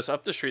gone just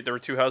up the street, there were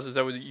two houses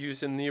that were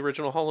used in the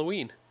original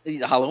Halloween.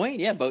 Halloween,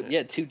 yeah, but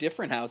two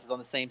different houses on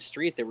the same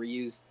street that were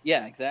used.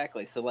 Yeah,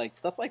 exactly. So like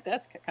stuff like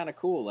that's kind of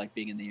cool, like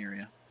being in the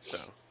area. So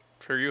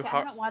for you, I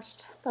haven't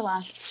watched the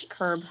last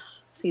Curb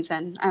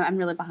season. I'm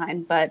really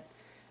behind, but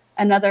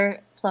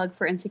another plug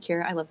for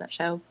Insecure. I love that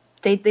show.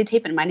 They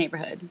tape in my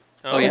neighborhood.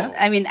 Oh yeah.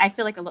 I mean, I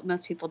feel like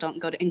most people don't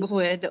go to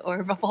Inglewood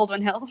or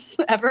Baldwin Hills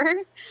ever,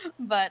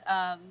 but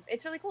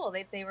it's really cool.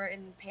 They were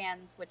in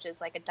Pan's, which is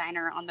like a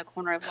diner on the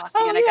corner of La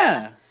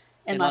Cienega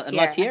in La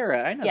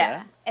Tierra. I know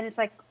that. And it's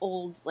like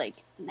old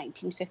like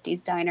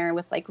 1950s diner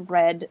with like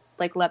red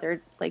like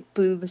leather like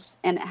booths,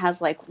 and it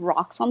has like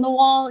rocks on the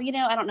wall. You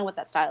know, I don't know what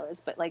that style is,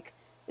 but like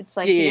it's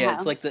like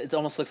it's like it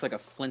almost looks like a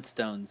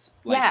Flintstones,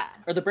 like,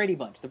 or the Brady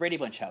Bunch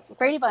house.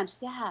 Brady Bunch,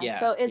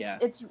 So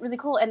it's really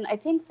cool, and I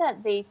think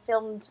that they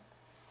filmed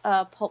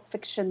Pulp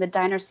Fiction. The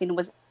diner scene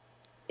was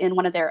in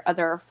one of their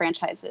other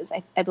franchises.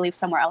 I believe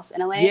somewhere else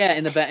in LA. Yeah,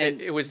 in the back.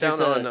 It was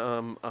down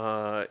on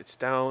it's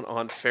down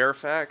on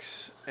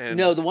Fairfax and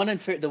no, the one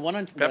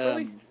on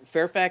Beverly?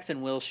 Fairfax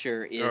and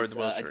Wilshire is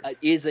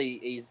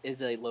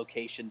a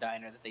location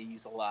diner that they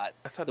use a lot.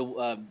 I thought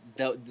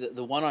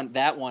the one on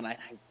that one, I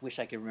wish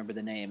I could remember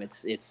the name.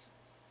 It's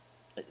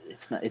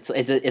not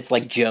it's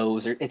like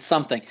Joe's or it's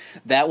something.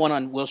 That one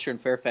on Wilshire and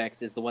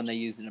Fairfax is the one they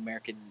use in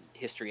American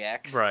History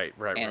X. Right.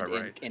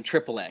 And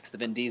Triple X, the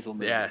Vin Diesel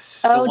movie.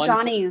 Yes. Oh,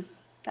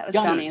 Johnny's. That was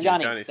Johnny's.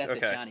 That's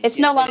okay. it, Johnny's. It's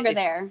no longer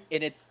there.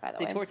 And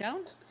they tore it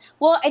down?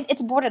 Well,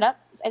 it's boarded up.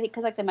 I think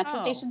because like the metro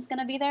station's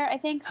gonna be there. I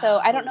think so.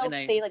 I don't know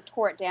if they like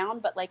tore it down,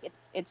 but like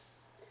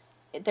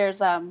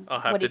there's I'll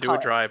have to do a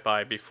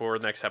drive-by before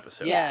next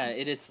episode. Yeah,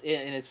 it's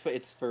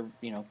for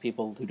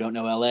people who don't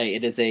know LA.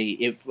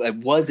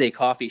 It was a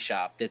coffee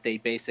shop that they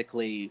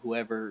basically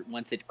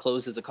once it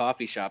closes a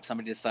coffee shop,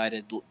 somebody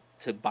decided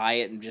to buy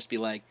it and just be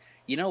like,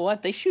 you know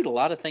what? They shoot a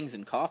lot of things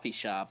in coffee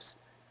shops.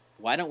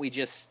 Why don't we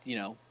just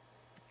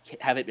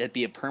have it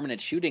be a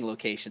permanent shooting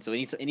location? So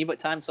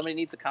anytime somebody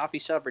needs a coffee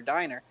shop or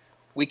diner,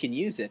 we can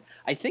use it.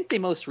 I think they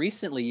most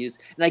recently used,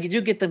 and I do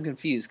get them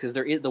confused because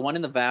there is the one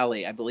in the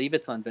Valley. I believe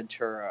it's on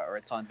Ventura or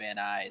it's on Van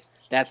Nuys.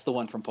 That's the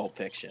one from Pulp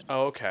Fiction.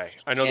 Oh, okay.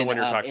 I know the one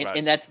you're talking about.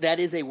 And that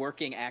is a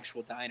working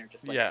actual diner,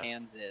 just like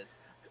Pan's is.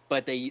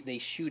 But they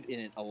shoot in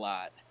it a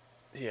lot.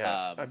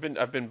 Yeah, I've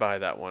been by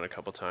that one a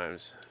couple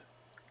times,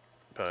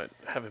 but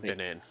haven't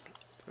been in.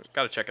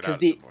 Got to check it out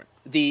at some point.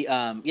 The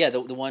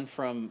one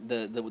from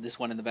this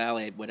one in the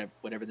Valley,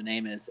 whatever the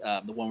name is,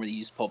 the one where they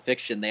used Pulp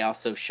Fiction, they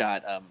also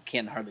shot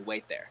Can't Hardly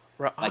Wait there.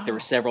 Like there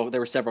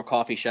were several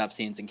coffee shop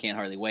scenes in Can't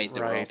Hardly Wait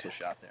that were also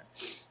shot there.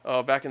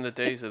 Oh, back in the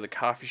days of the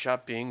coffee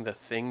shop being the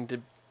thing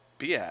to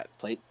be at.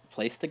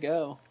 Place to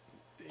go.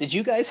 Did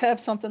you guys have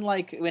something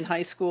like in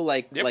high school,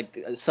 like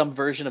some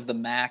version of the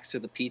Max or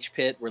the Peach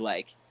Pit, where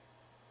like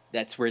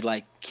that's where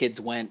like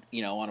kids went,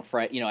 on a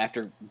Friday,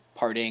 after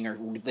partying,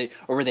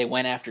 or where they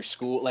went after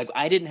school? Like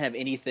I didn't have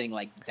anything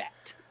like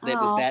that. That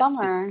was that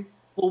bummer.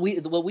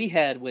 What we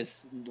had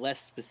was less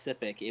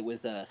specific. It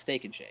was a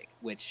Steak and Shake,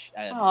 which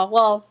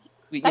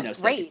that's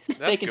great.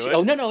 That's good.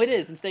 Oh no, it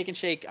is. And Steak and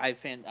Shake, I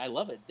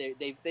love it.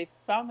 They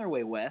found their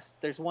way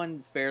west. There's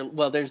one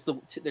there's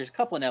a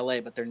couple in LA,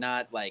 but they're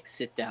not like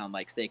sit down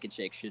like Steak and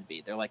Shake should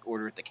be. They're like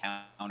order at the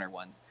counter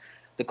ones.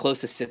 The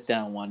closest sit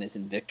down one is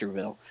in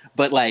Victorville,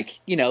 but like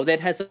that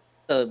has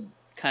a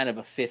kind of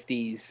a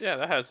 50s. Yeah,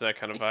 that has that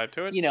kind of vibe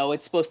to it.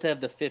 It's supposed to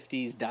have the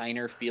 50s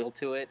diner feel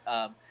to it.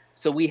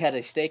 So we had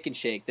a Steak and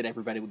Shake that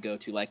everybody would go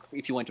to. Like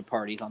if you went to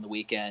parties on the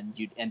weekend,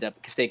 you'd end up,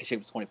 because Steak and Shake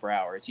was 24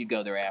 hours. You'd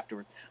go there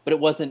afterward, but it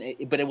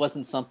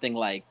wasn't something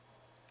like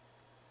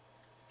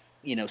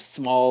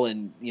small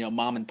and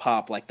mom and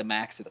pop like the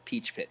Max or the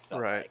Peach Pit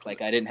felt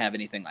like I didn't have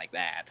anything like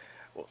that.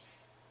 Well,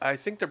 I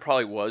think there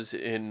probably was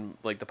in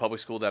like the public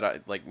school that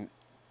I like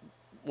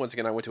once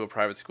again, I went to a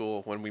private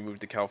school when we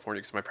moved to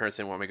California because my parents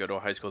didn't want me to go to a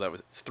high school that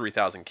was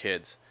 3,000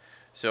 kids.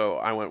 So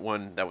I went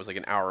one that was like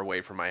an hour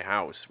away from my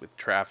house with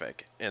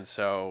traffic. And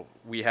so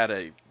we had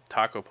a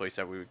taco place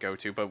that we would go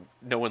to, but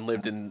no one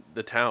lived in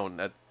the town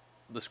that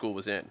the school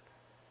was in.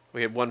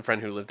 We had one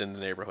friend who lived in the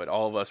neighborhood.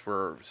 All of us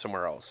were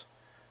somewhere else.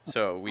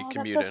 So we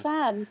commuted. That's so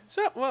sad.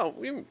 So, well,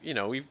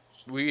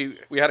 we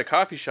had a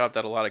coffee shop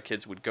that a lot of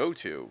kids would go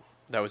to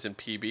that was in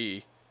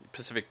PB,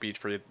 Pacific Beach,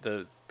 for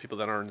the people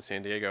that aren't in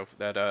San Diego,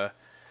 that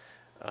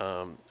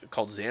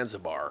called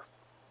Zanzibar.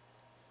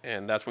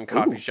 And that's when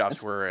coffee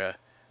shops were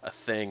a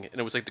thing. And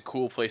it was like the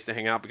cool place to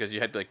hang out because you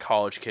had like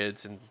college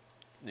kids and,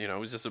 it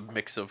was just a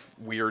mix of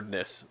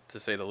weirdness, to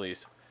say the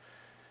least.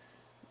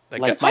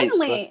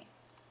 Surprisingly...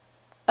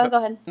 Oh, go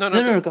ahead. No,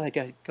 go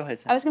ahead.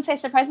 Sam. I was going to say,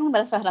 surprisingly,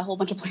 Modesto had a whole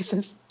bunch of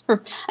places.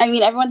 I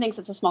mean, everyone thinks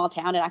it's a small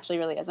town. It actually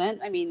really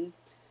isn't. I mean,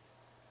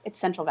 it's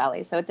Central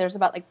Valley. So there's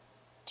about like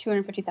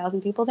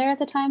 250,000 people there at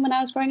the time when I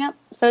was growing up.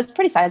 So it's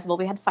pretty sizable.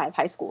 We had 5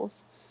 high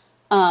schools.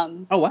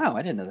 Oh, wow.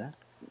 I didn't know that.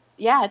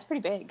 Yeah, it's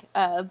pretty big.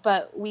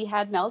 But we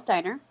had Mel's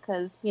Diner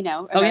because,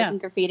 American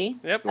Graffiti.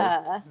 Yep.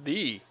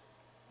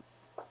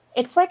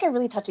 It's like a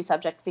really touchy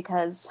subject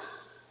because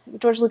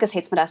George Lucas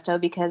hates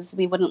Modesto because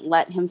we wouldn't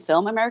let him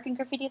film American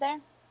Graffiti there.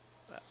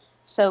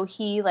 So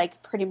he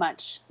pretty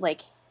much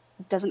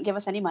doesn't give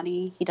us any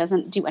money. He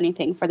doesn't do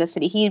anything for the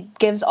city. He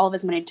gives all of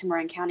his money to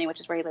Marin County, which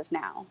is where he lives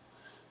now.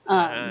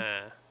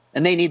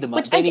 And they need the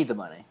money. They need the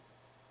money.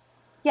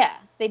 Yeah,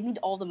 they need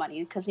all the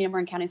money because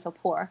Marin County is so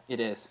poor. It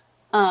is.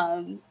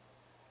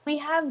 We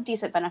have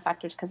decent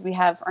benefactors because we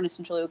have Ernest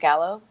and Julio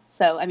Gallo.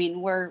 So I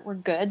mean, we're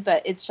good,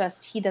 but it's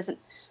just he doesn't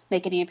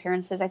make any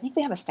appearances. I think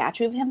we have a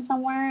statue of him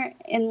somewhere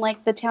in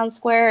the town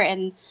square,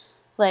 and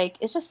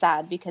it's just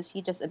sad because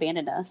he just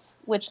abandoned us,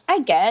 which I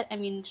get. I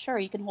mean, sure,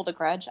 you can hold a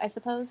grudge, I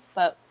suppose,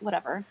 but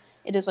whatever.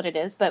 It is what it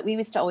is. But we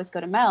used to always go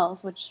to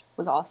Mel's, which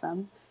was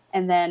awesome.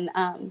 And then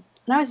when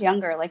I was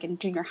younger, in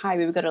junior high,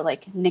 we would go to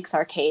Nick's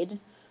Arcade,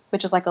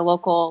 which is a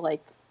local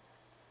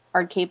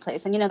arcade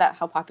place. And you know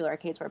how popular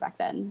arcades were back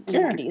then in the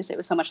 90s. It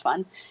was so much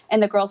fun.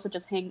 And the girls would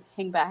just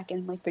hang back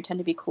and pretend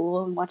to be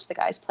cool and watch the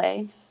guys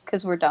play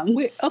because we're dumb.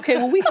 We had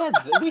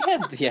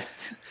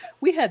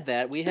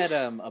that. We had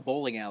a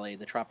bowling alley,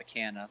 the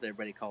Tropicana, that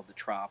everybody called the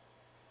Trop,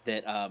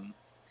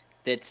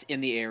 that's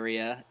in the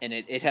area, and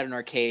it had an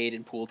arcade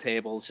and pool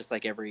tables just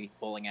like every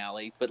bowling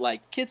alley. But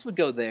kids would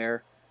go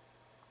there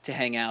to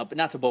hang out, but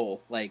not to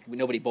bowl.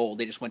 Nobody bowled.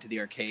 They just went to the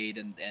arcade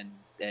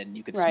and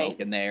you could smoke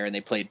in there, and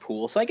they played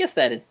pool. So I guess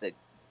that is the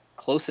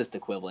closest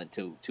equivalent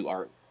to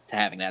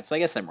having that. So I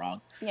guess I'm wrong.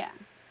 Yeah.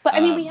 But I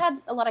mean, we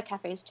had a lot of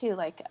cafes too.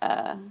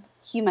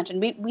 Hugh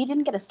mentioned, we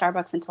didn't get a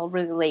Starbucks until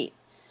really late.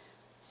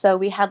 So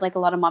we had a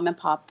lot of mom and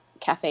pop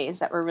cafes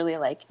that were really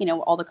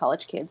all the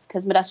college kids,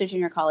 because Modesto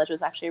Junior College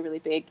was actually a really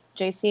big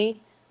JC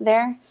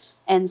there.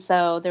 And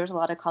so there was a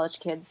lot of college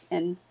kids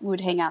and we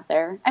would hang out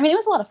there. I mean, it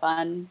was a lot of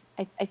fun.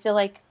 I feel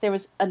like there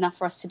was enough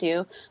for us to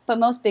do, but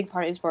most big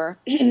parties were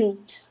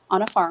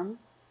on a farm.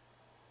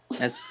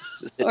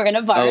 Or in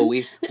a barn. Oh,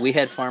 we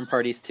had farm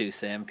parties too,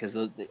 Sam, because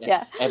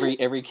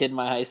every kid in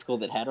my high school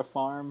that had a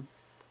farm,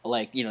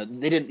 they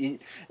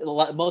didn't.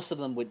 Most of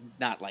them would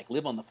not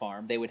live on the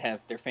farm. They would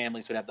have their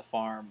families would have the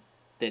farm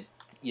that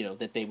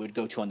that they would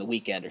go to on the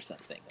weekend or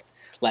something.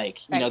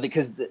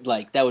 Because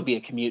that would be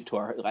a commute to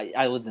our.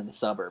 I lived in the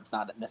suburbs,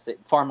 not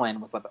necessarily farmland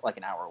was like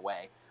an hour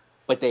away,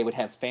 but they would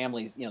have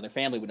families. Their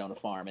family would own a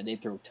farm, and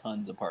they'd throw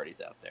tons of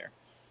parties out there.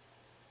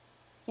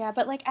 Yeah,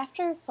 but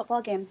after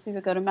football games, we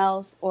would go to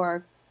Mel's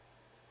or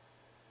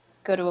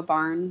go to a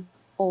barn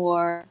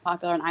or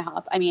Popular and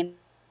IHOP. I mean,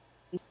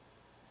 we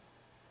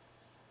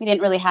didn't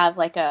really have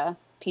a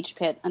peach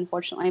pit,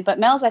 unfortunately. But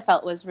Mel's, I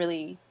felt, was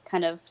really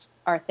kind of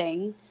our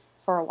thing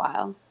for a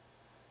while.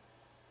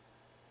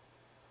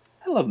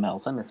 I love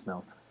Mel's. I miss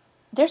Mel's.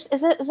 Is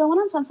the one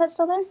on Sunset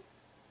still there?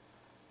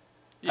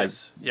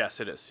 Yes,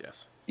 it is.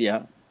 Yes.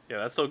 Yeah. Yeah,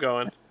 that's still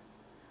going.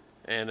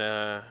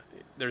 And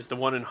there's the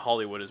one in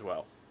Hollywood as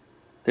well.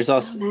 There's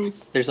also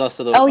nice. There's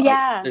also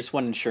the there's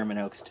one in Sherman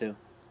Oaks too.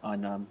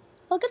 On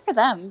well, good for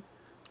them.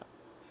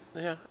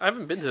 Yeah, I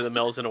haven't been to the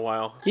Mel's in a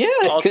while. Yeah.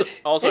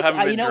 Also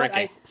haven't been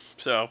drinking,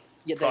 so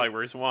probably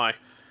reason why.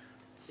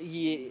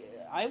 Yeah,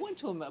 I went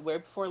to them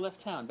right before I left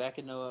town back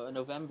in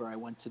November. I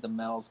went to the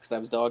Mel's because I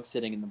was dog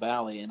sitting in the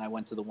Valley, and I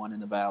went to the one in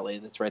the Valley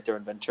that's right there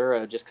in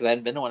Ventura just because I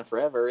hadn't been to one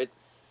forever. It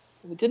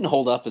didn't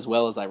hold up as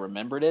well as I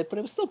remembered it, but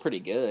it was still pretty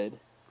good.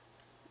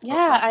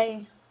 Yeah,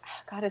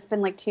 God, it's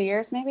been 2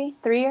 years, maybe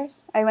 3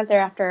 years. I went there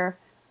after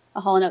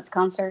a Hall & Oates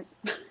concert,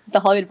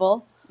 the Hollywood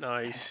Bowl.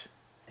 Nice.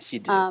 She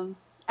did.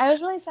 I was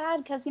really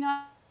sad because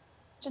I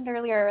mentioned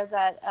earlier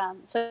that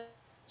so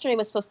yesterday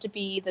was supposed to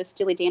be the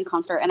Steely Dan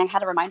concert, and I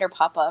had a reminder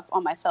pop up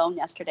on my phone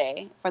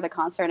yesterday for the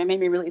concert, and it made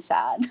me really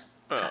sad.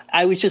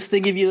 I was just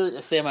thinking of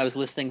you, Sam. I was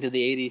listening to the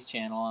 '80s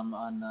channel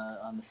on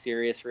the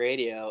Sirius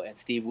radio, and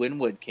Steve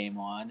Winwood came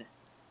on.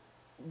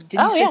 Did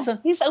you say something?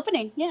 He's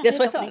opening. Yeah, that's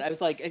what I thought. I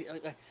was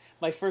like,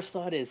 my first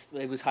thought is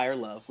it was Higher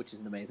Love, which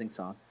is an amazing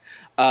song.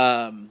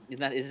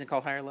 Isn't it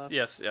called Higher Love?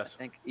 Yes. I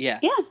think. Yeah.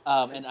 Yeah.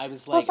 And I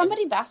was like, Well,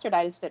 somebody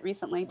bastardized it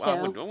recently too. Well,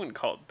 I wouldn't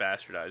call it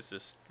bastardized.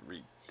 Just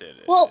redid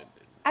it. Well,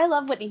 I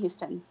love Whitney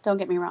Houston. Don't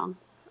get me wrong.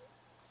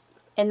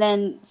 And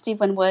then Steve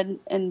Winwood,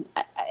 and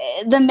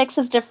the mix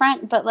is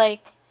different, but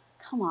like,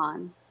 come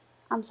on,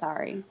 I'm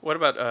sorry. What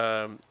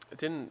about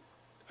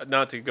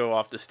not to go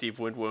off the Steve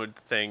Winwood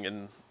thing,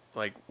 and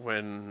like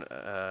when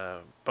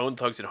Bone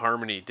Thugs and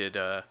Harmony did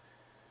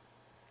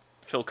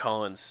Phil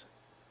Collins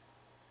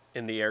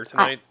in the Air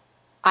Tonight.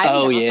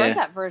 I've never heard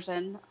that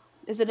version.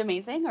 Is it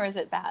amazing or is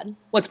it bad?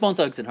 What's Bone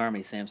Thugs and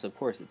Harmony, Sam? So of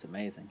course it's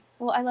amazing.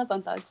 Well, I love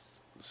Bone Thugs.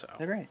 So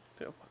they're great.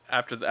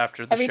 After the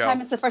Every show,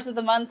 time it's the first of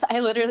the month, I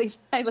look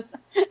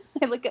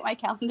at my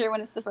calendar when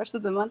it's the first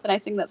of the month, and I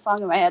sing that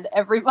song in my head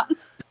every month.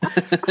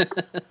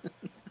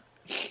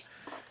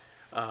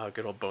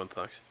 Good old Bone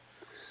Thugs.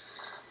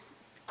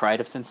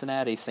 Pride of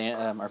Cincinnati.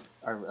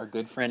 Our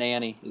good friend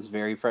Annie is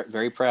very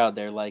proud.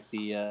 They're like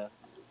the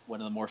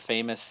one of the more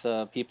famous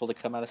people to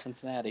come out of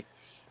Cincinnati.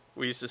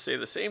 We used to say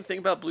the same thing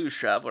about Blues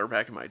Traveler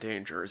back in my day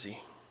in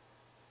Jersey.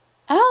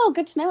 Oh,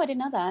 good to know. I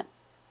didn't know that.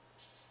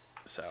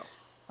 So.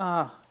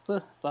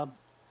 Good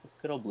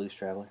old Blues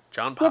Traveler.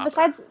 John Popper.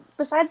 Yeah,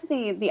 besides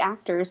the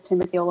actors,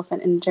 Timothy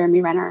Olyphant and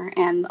Jeremy Renner,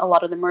 and a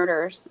lot of the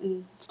murders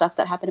and stuff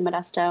that happened in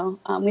Modesto,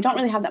 we don't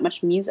really have that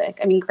much music.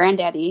 I mean,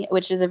 Granddaddy,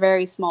 which is a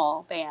very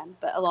small band,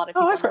 but a lot of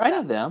people I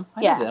know them.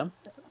 I know them.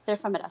 They're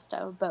from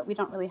Modesto, but we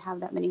don't really have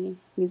that many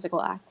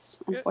musical acts,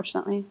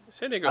 unfortunately.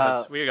 San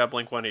Diego we got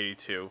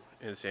Blink-182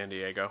 in San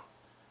Diego.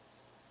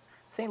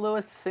 St.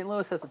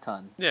 Louis has a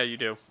ton. Yeah, you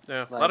do.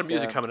 Yeah, a lot of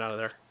music coming out of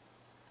there.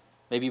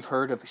 Maybe you've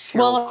heard of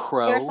Sheryl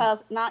Crow.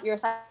 Not your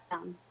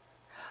sound.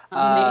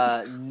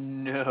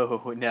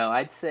 No.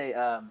 I'd say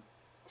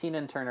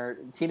Tina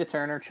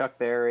Turner, Chuck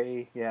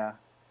Berry, yeah,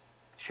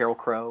 Sheryl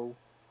Crow.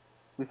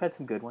 We've had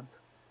some good ones.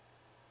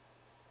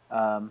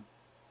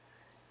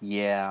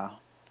 Yeah.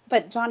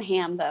 But John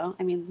Hamm, though,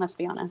 I mean, let's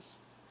be honest.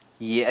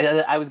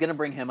 Yeah, I was gonna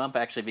bring him up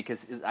actually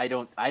because I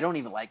don't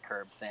even like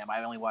Curb, Sam.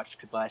 I only watched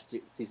last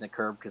season of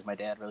Curb because my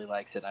dad really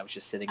likes it. I was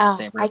just sitting in the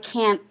same room. I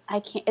can't.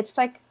 It's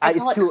like I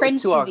call it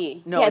cringe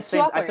TV. No, it's too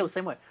awkward. I feel the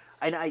same way.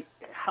 I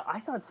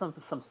thought some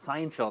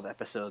Seinfeld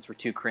episodes were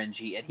too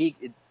cringy,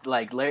 and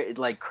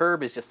like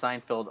Curb is just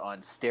Seinfeld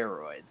on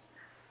steroids,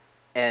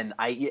 and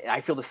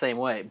I feel the same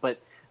way.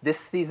 But this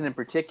season in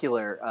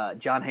particular,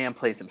 John Hamm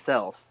plays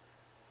himself.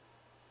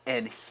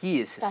 And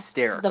he is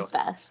hysterical. That's the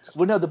best.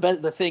 Well, no,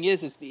 the thing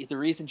is the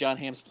reason John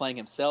Hamm's playing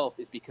himself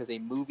is because a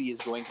movie is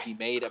going to be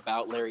made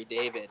about Larry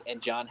David, and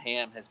John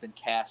Hamm has been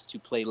cast to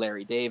play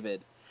Larry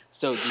David.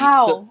 So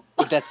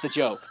that's the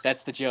joke.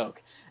 That's the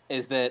joke.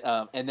 Is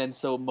that and then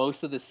so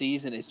most of the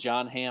season is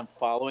John Hamm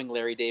following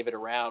Larry David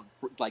around,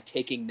 like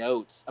taking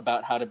notes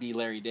about how to be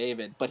Larry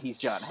David, but he's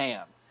John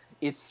Hamm.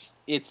 It's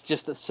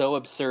just so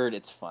absurd.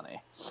 It's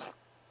funny.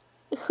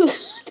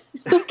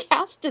 Who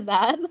casted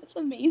that? That's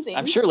amazing.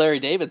 I'm sure Larry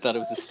David thought it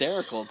was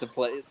hysterical to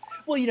play.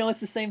 Well,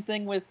 it's the same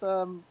thing with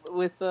I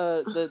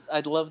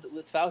loved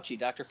with Fauci,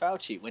 Dr.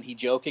 Fauci, when he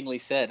jokingly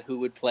said who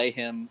would play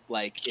him,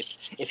 like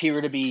if he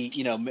were to be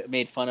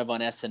made fun of on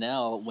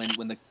SNL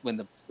when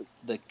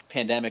the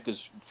pandemic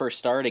was first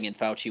starting and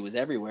Fauci was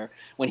everywhere.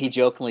 When he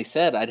jokingly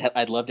said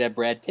I'd love to have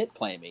Brad Pitt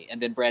play me,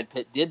 and then Brad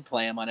Pitt did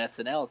play him on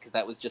SNL because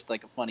that was just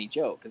like a funny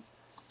joke. Because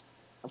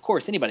of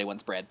course anybody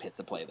wants Brad Pitt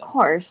to play them. Of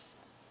course.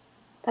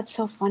 That's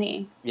so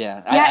funny.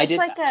 Yeah,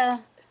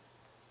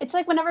 it's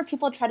like whenever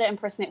people try to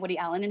impersonate Woody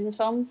Allen in his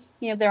films,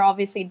 they're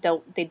obviously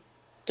don't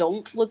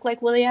look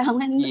like Woody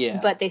Allen,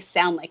 but they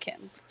sound like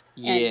him.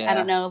 Yeah, and I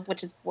don't know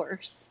which is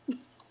worse.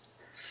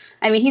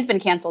 I mean, he's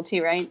been canceled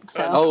too, right?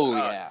 So.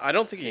 Yeah. I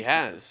don't think he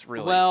has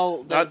really.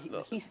 Well,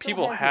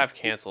 people have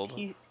canceled.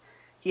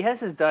 He has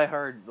his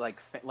diehard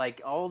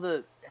like all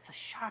the. It's a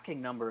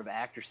shocking number of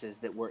actresses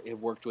that have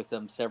worked with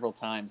him several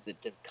times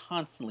that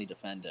constantly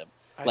defend him.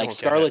 Like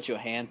Scarlett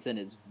Johansson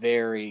is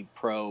very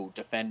pro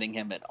defending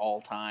him at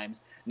all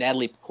times.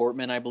 Natalie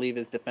Portman, I believe,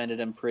 has defended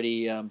him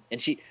pretty. And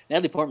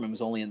Natalie Portman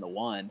was only in the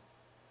one,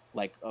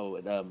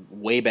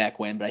 way back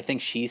when. But I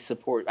think she's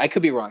support. I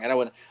could be wrong. I don't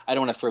want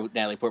to throw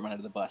Natalie Portman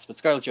under the bus. But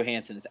Scarlett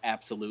Johansson has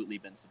absolutely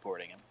been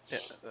supporting him. Yeah,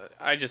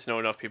 I just know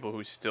enough people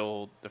who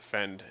still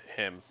defend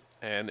him,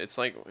 and it's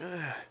like,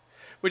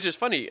 which is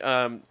funny.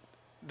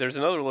 There's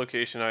another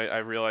location I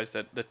realized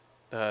that the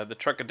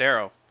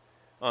Trucadero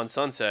on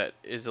Sunset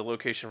is a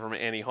location from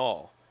Annie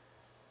Hall.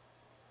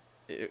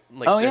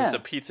 There's a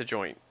pizza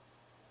joint.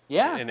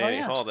 Yeah, in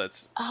Annie Hall.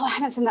 That's. Oh, I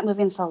haven't seen that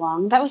movie in so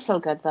long. That was so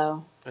good,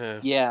 though.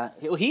 Yeah,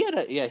 he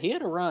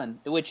had a run,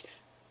 which,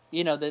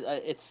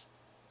 it's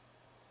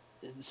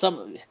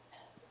some.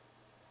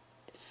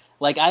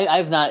 Like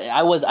I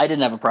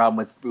didn't have a problem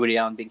with Woody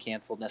Allen being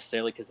canceled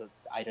necessarily because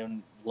I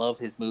don't love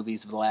his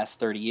movies of the last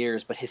 30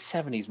 years, but his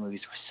 70s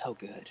movies were so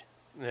good.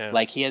 Yeah.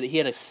 Like he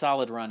had a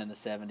solid run in the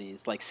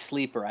 70s. Like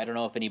Sleeper. I don't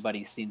know if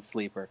anybody's seen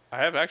Sleeper. I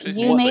have actually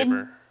seen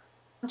Sleeper.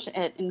 watch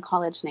it in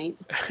college, Nate.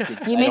 I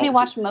You made me don't-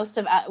 watch most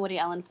of Woody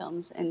Allen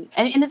films, and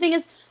the thing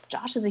is,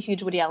 Josh is a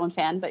huge Woody Allen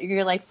fan, but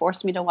you're like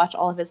forced me to watch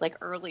all of his like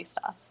early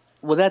stuff.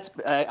 Well, that's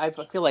I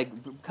feel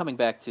like coming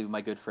back to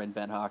my good friend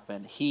Ben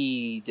Hockman,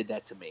 he did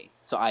that to me,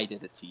 so I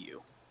did it to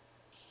you.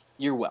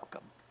 You're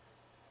welcome.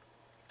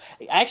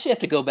 I actually have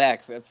to go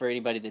back for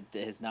anybody that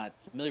is not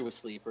familiar with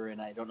Sleeper,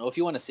 and I don't know if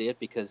you want to see it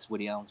because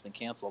Woody Allen's been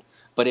canceled,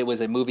 but it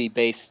was a movie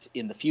based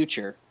in the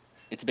future.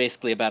 It's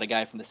basically about a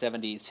guy from the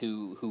 70s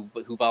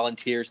who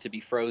volunteers to be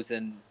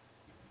frozen,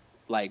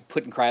 like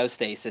put in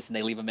cryostasis, and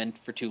they leave him in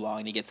for too long,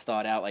 and he gets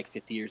thawed out like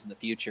 50 years in the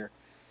future.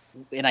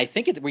 And I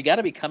think we got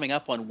to be coming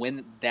up on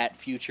when that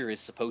future is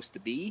supposed to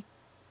be.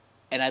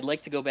 And I'd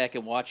like to go back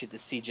and watch it to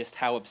see just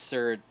how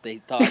absurd they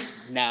thought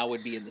now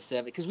would be in the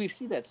 70s. Because we've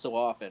seen that so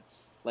often.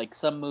 Like,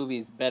 some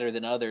movies, better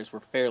than others,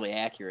 were fairly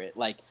accurate.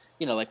 Like,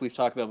 you know, like we've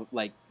talked about,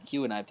 like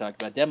Hugh and I have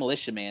talked about,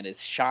 Demolition Man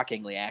is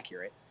shockingly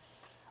accurate.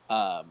 There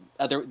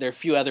are a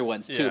few other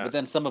ones, too. Yeah. But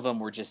then some of them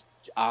were just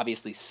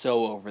obviously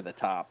so over the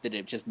top that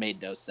it just made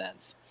no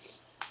sense.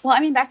 Well, I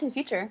mean, Back to the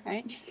Future,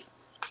 right?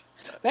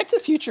 Back to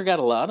the Future got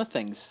a lot of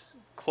things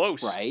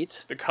Close.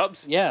 right. The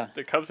Cubs. Yeah.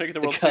 The Cubs making the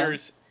The World Cubs.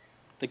 Series.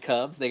 The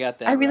Cubs, they got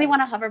that I really right.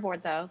 want a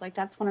hoverboard, though. Like,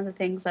 that's one of the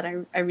things that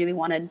I really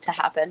wanted to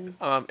happen.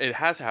 It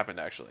has happened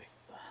actually.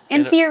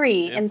 In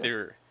theory. In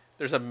theory,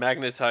 there's a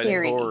magnetized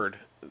theory. board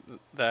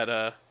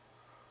that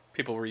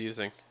people were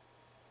using.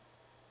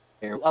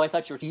 Oh, I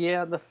thought you were.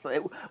 Yeah,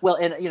 well,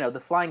 and you know the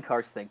flying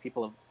cars thing.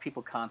 People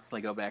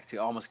constantly go back to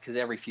almost because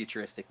every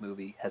futuristic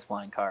movie has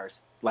flying cars,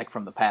 like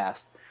from the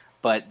past.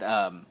 But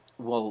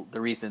well,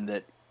 the reason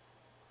that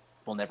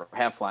we'll never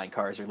have flying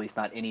cars, or at least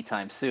not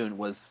anytime soon,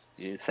 was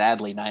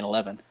sadly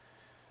 9/11.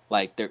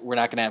 Like we're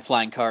not going to have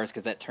flying cars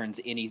because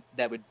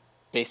that would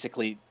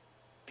basically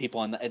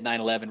people at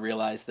 9/11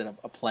 realized that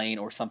a plane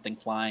or something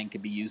flying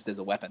could be used as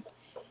a weapon.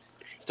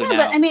 So yeah,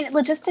 now, but I mean,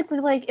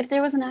 logistically, like, if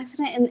there was an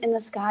accident in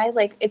the sky,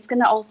 like, it's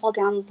going to all fall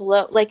down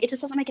below. Like, it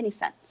just doesn't make any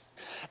sense.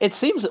 it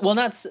seems well.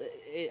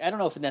 I don't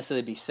know if it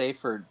necessarily be safe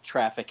for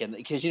traffic, and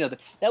because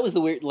that was the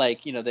weird,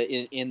 like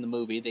in the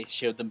movie they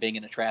showed them being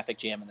in a traffic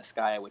jam in the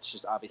sky, which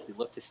just obviously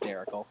looked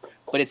hysterical.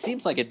 But it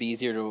seems like it'd be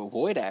easier to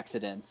avoid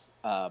accidents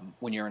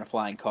when you're in a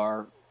flying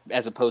car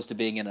as opposed to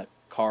being in a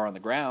car on the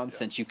ground,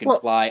 since you can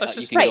fly,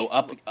 you can go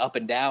up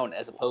and down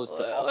as opposed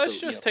to. Also, Let's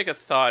just take a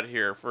thought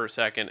here for a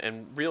second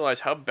and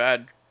realize how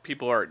bad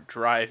people are at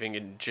driving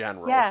in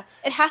general. Yeah,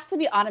 it has to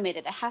be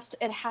automated.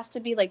 It has to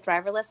be like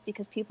driverless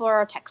because people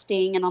are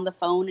texting and on the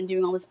phone and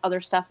doing all this other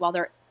stuff while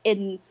they're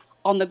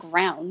on the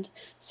ground.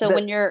 So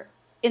when you're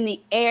in the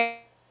air,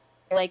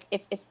 like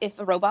if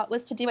a robot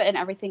was to do it and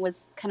everything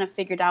was kind of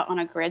figured out on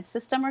a grid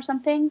system or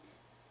something,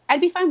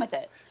 I'd be fine with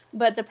it.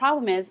 But the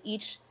problem is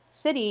each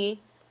city,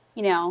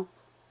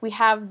 we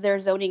have their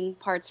zoning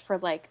parts for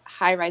like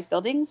high-rise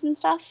buildings and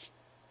stuff.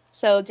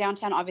 So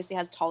downtown obviously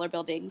has taller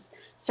buildings.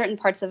 Certain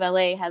parts of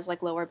LA has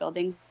like lower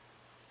buildings.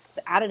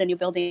 Added a new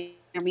building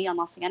near me on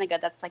La Cienega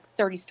that's like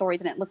 30 stories,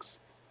 and it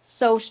looks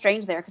so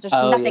strange there because there's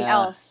nothing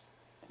else.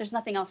 There's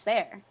nothing else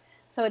there.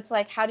 So it's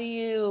like, how do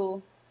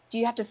you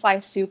have to fly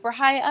super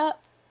high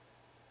up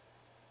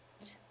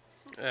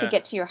to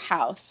get to your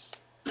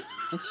house?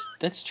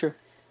 That's true.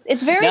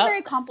 It's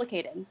very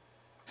complicated.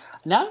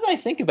 Now that I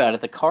think about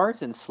it, the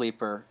cars in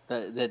Sleeper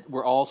that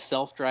were all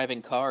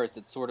self-driving cars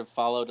that sort of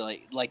followed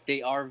like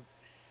they are.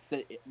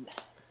 I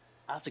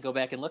have to go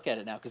back and look at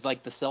it now because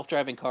like the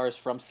self-driving cars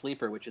from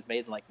Sleeper, which was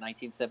made in like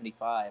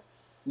 1975,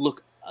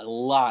 look a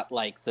lot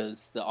like the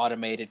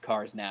automated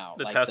cars now.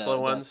 The like Tesla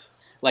ones,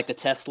 like the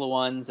Tesla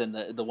ones and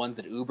the ones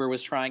that Uber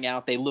was trying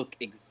out. They look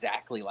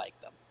exactly like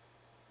them.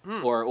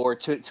 Or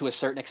to a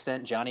certain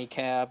extent, Johnny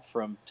Cab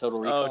from Total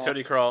Recall. Oh,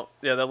 Toady Crawl.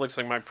 Yeah, that looks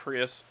like my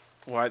Prius.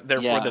 Why?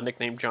 Therefore, the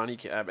nickname Johnny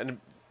Cab, and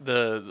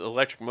the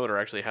electric motor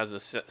actually has a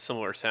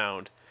similar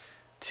sound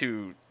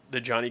to the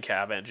Johnny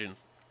Cab engine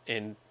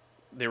in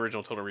the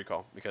original Total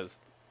Recall because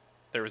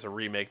there was a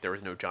remake. There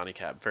was no Johnny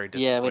Cab. Very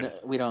disappointing. Yeah,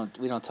 we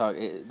don't talk.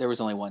 There was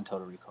only one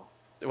Total Recall.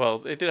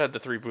 Well, it did have the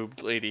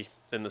 3-boobed lady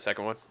in the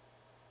second one.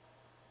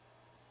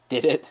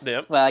 Did it?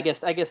 Yep. Well, I guess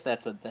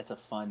that's a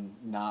fun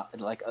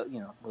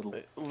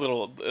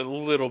little. A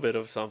little bit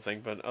of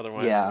something, but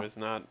otherwise it was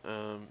not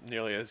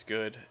nearly as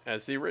good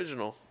as the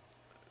original.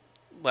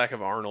 Lack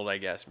of Arnold, I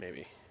guess,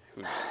 maybe.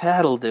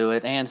 That'll do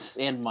it, and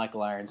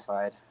Michael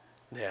Ironside.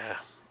 Yeah,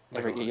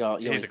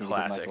 He's a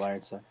classic. Michael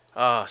Ironside.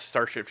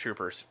 Starship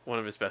Troopers, one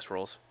of his best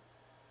roles.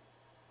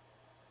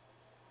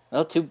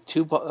 Well, two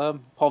Paul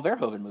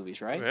Verhoeven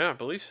movies, right? Yeah, I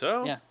believe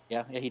so.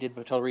 Yeah. He did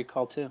Total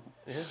Recall too.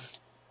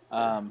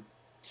 Yeah.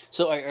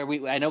 So are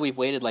we? I know we've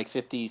waited like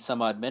 50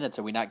 some odd minutes.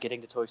 Are we not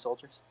getting to Toy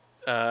Soldiers?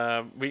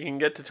 We can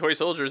get to Toy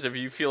Soldiers if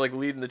you feel like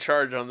leading the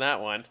charge on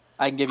that one.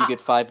 I can give you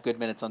 5 good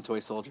minutes on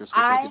Toy Soldiers, which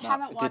I did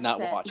not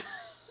watch.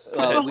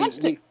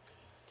 The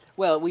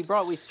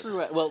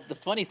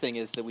funny thing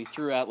is that we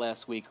threw out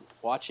last week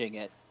watching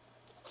it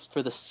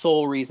for the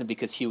sole reason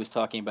because Hugh was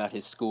talking about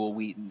his school,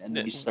 Wheaton, and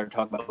then we started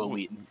talking about Will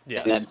Wheaton.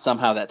 Yes. And then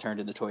somehow that turned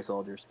into Toy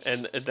Soldiers.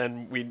 And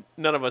then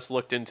none of us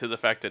looked into the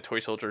fact that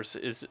Toy Soldiers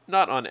is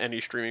not on any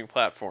streaming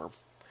platform.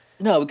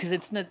 No, because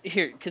it's not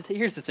here. Because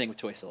here's the thing with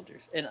Toy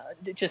Soldiers, and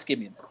just give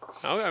me a minute.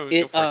 Oh,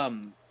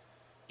 go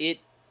It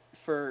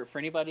for it for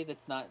anybody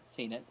that's not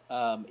seen it,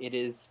 it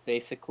is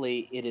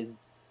basically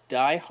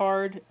Die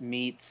Hard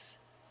meets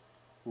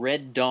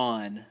Red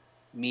Dawn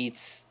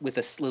meets with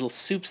a little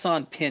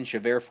soupçon pinch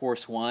of Air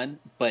Force One,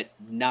 but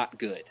not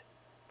good.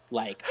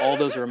 Like all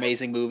those are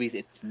amazing movies,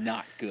 it's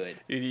not good.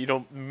 You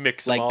don't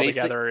mix them Like, all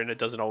together, and it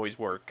doesn't always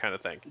work, kind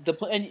of thing.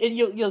 And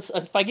you'll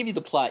if I give you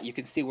the plot, you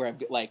can see where I'm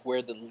like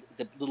where the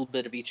little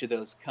bit of each of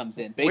those comes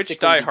in. Basically, Which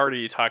Die Hard are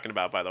you talking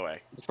about, by the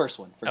way? The first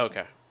one.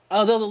 Okay.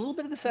 Oh, the little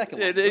bit of the second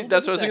one.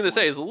 That's what I was going to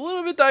say. There's a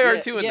little bit Die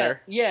Hard 2 in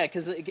there. Yeah,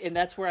 and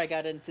that's where I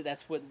got into.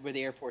 That's where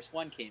the Air Force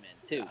One came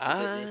in too.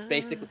 It's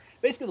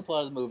basically the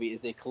plot of the movie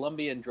is a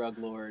Colombian drug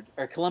lord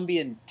or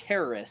Colombian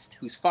terrorist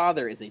whose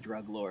father is a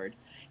drug lord.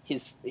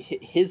 His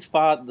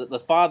father,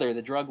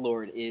 the drug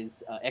lord,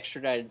 is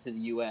extradited to the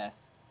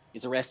U.S.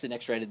 Is arrested and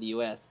extradited to the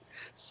U.S.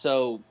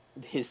 So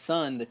his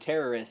son, the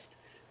terrorist,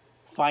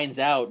 finds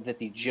out that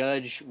the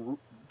judge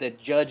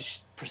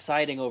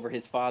presiding over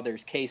his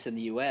father's case in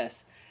the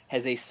U.S.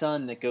 has a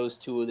son that goes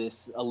to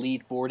this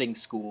elite boarding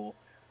school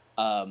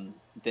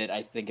that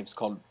I think it's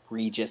called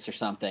Regis or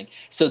something.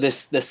 So the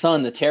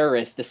son, the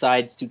terrorist,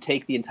 decides to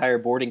take the entire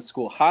boarding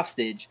school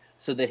hostage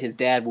so that his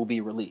dad will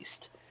be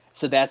released.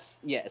 So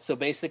so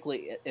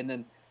basically,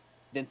 and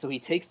then so he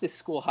takes this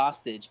school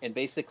hostage, and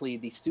basically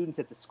the students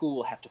at the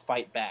school have to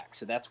fight back.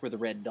 So that's where the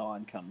Red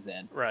Dawn comes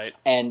in. Right.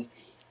 And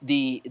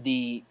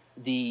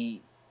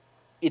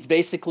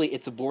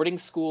it's a boarding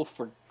school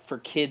for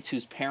kids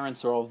whose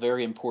parents are all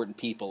very important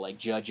people, like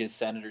judges,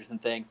 senators,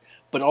 and things.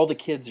 But all the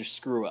kids are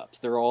screw ups.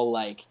 They're all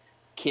like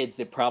kids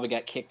that probably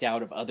got kicked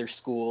out of other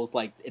schools.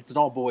 Like it's an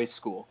all boys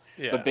school.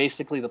 Yeah. But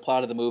basically, the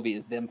plot of the movie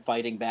is them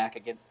fighting back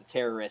against the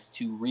terrorists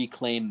to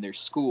reclaim their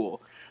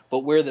school. But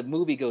where the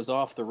movie goes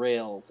off the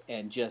rails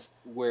and just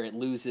where it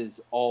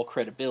loses all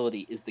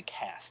credibility is the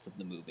cast of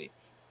the movie.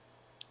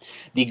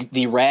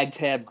 The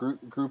ragtag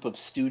group of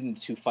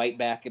students who fight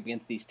back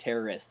against these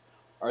terrorists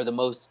are the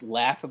most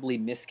laughably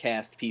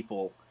miscast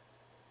people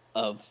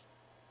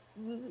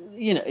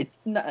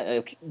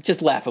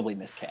just laughably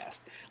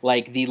miscast.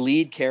 Like the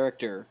lead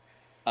character,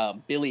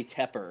 Billy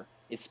Tepper,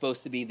 is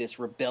supposed to be this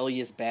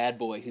rebellious bad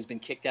boy who's been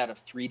kicked out of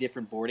 3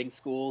 different boarding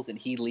schools, and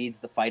he leads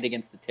the fight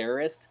against the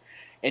terrorists.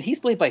 And he's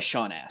played by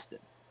Sean Astin.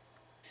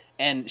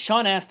 And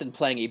Sean Astin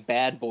playing a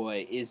bad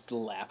boy is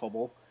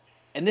laughable.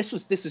 And this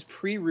was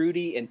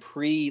pre-Rudy and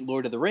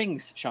pre-Lord of the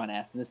Rings Sean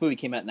Astin. This movie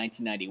came out in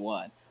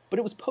 1991. But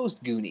it was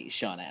post-Goonies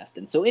Sean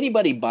Astin. So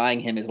anybody buying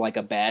him as like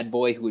a bad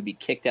boy who would be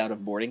kicked out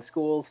of boarding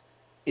schools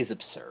is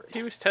absurd.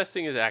 He was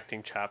testing his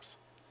acting chops.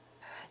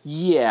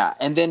 Yeah,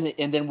 and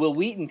then Will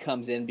Wheaton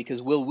comes in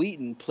because Will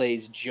Wheaton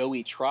plays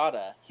Joey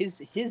Trotta.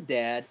 His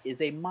dad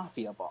is a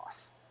mafia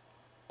boss.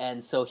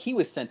 And so he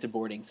was sent to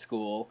boarding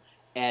school,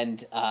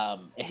 and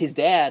his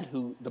dad,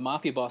 who the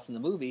mafia boss in the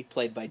movie,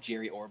 played by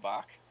Jerry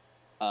Orbach,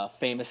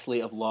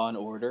 famously of Law and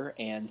Order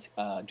and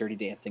Dirty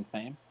Dancing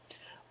fame.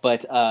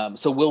 But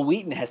so Will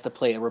Wheaton has to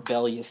play a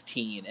rebellious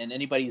teen, and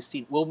anybody who's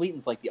seen Will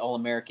Wheaton's like the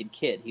all-American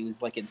kid. He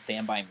was like in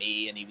Stand By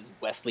Me, and he was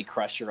Wesley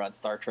Crusher on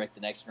Star Trek: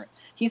 The Next Generation.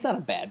 He's not a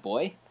bad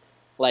boy,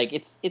 like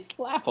it's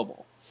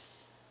laughable.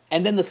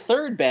 And then the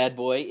third bad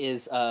boy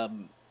is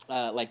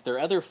like their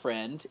other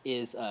friend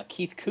is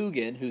Keith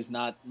Coogan, who's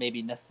not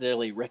maybe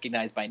necessarily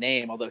recognized by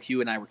name, although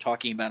Hugh and I were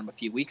talking about him a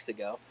few weeks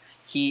ago.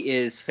 He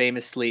is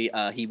famously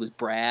he was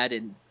Brad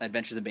in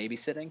Adventures in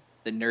Babysitting,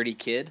 the nerdy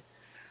kid.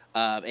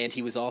 And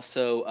he was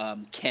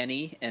also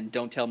Kenny and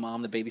Don't Tell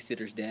Mom the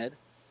Babysitter's Dead.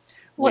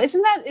 Well,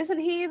 isn't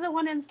he the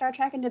one in Star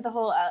Trek and did the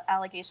whole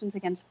allegations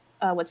against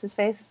what's his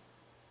face?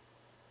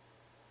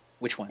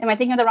 Which one? Am I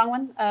thinking of the wrong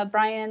one?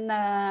 Brian,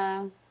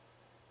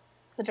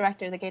 the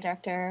director, the gay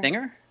director.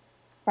 Singer?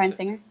 Brian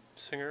Singer.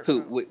 Singer. Who?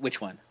 Which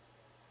one?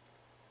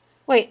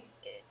 Wait,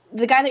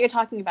 the guy that you're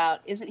talking about,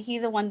 isn't he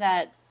the one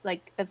that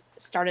like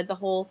started the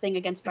whole thing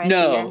against Brian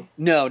Singer?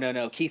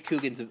 No. Keith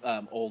Coogan's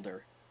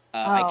older.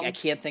 I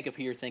can't think of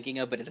who you're thinking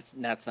of, but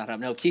that's not him.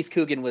 No, Keith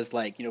Coogan was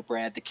like,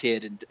 Brad the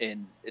kid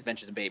in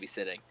Adventures in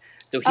Babysitting.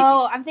 So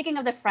I'm thinking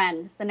of the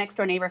friend, the next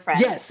door neighbor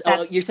friend. Yes,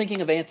 you're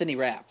thinking of Anthony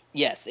Rapp.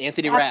 Yes,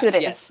 Anthony Rapp.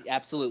 Yes,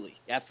 absolutely,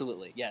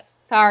 yes.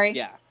 Sorry.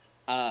 Yeah,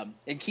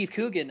 and Keith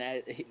Coogan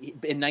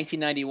in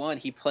 1991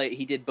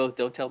 he did both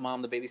Don't Tell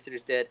Mom the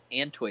Babysitter's Dead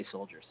and Toy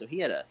Soldier. So he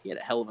had a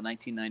hell of a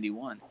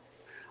 1991.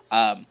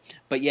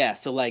 But yeah,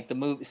 so like the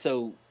movie,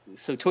 so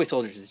Toy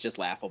Soldiers is just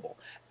laughable.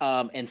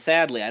 And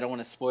sadly, I don't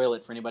want to spoil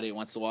it for anybody who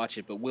wants to watch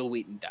it, but Will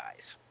Wheaton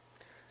dies.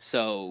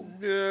 So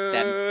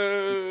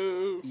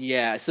no.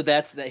 So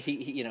that's that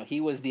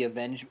he was the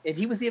Avenge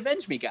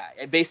Me guy.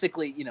 And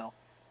basically,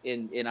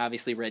 in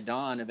obviously Red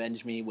Dawn,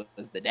 Avenge Me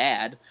was the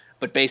dad,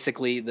 but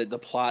basically the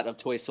plot of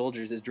Toy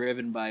Soldiers is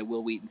driven by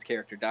Will Wheaton's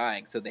character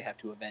dying, so they have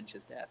to avenge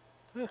his death.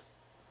 Huh.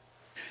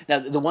 Now,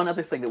 the one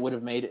other thing that would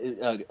have made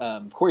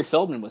Corey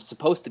Feldman was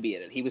supposed to be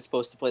in it. He was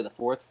supposed to play the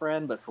fourth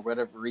friend, but for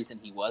whatever reason,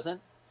 he wasn't.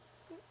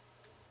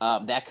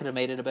 That could have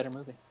made it a better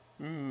movie.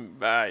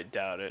 I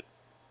doubt it.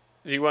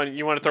 You want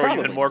to throw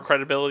Probably even more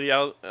credibility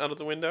out of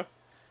the window?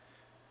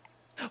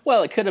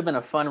 Well, it could have been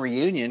a fun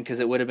reunion because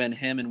it would have been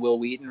him and Will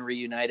Wheaton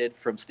reunited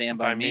from Stand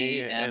By, By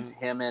Me and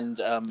him and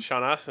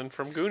Sean Astin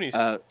from Goonies.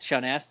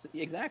 Sean Astin.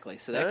 Exactly.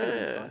 So that could have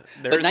been fun.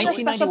 There's But I have a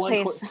special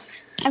 1991. place.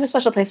 I have a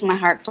special place in my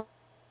heart for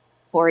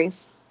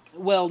Corey's.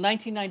 Well,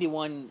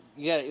 1991.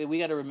 We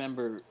got to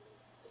remember.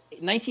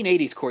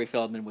 1980s Corey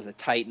Feldman was a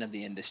titan of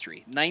the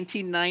industry.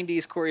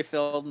 1990s Corey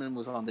Feldman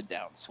was on the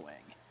downswing.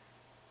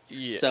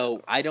 Yeah.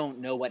 So I don't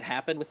know what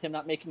happened with him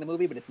not making the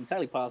movie, but it's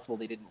entirely possible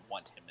they didn't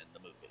want him in the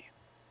movie.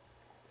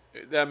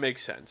 That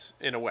makes sense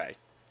in a way.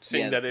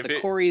 Seeing that if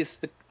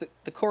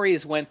the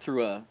Coreys went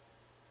through a.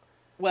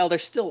 Well, they're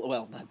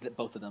still not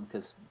both of them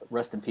because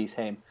rest in peace,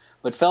 Haim.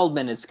 But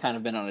Feldman has kind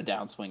of been on a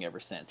downswing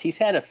ever since. He's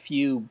had a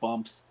few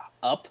bumps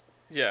up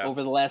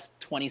over the last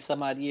 20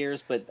 some odd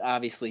years, but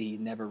obviously he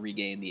never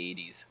regained the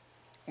 80s.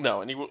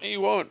 No, and he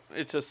won't.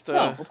 It's just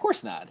no, of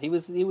course not. He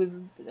was.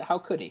 How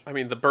could he? I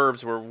mean, the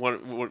Burbs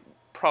were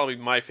probably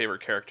my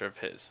favorite character of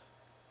his.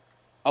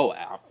 Oh,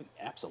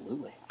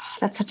 absolutely.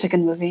 That's such a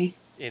good movie.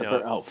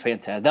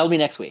 Fantastic! That'll be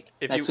next week.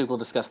 Next week we'll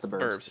discuss the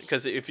Burbs.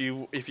 Because if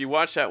you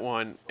watch that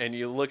one and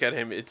you look at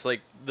him, it's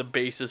like the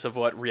basis of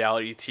what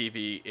reality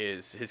TV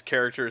is. His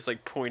character is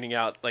like pointing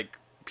out like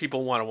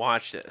people want to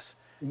watch this,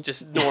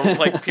 just normal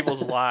like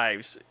people's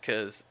lives.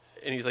 And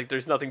he's like,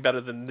 there's nothing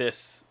better than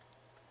this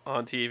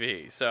on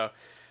TV. So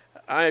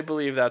I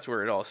believe that's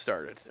where it all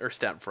started or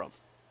stemmed from,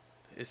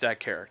 is that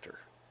character.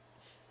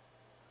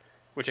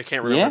 Which I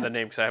can't remember the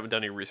name because I haven't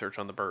done any research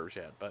on the Burbs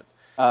yet, but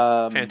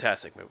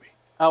fantastic movie.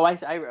 Oh,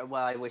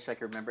 I wish I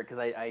could remember because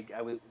I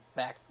was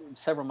back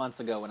several months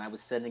ago when I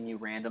was sending you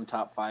random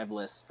top 5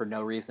 lists for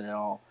no reason at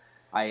all.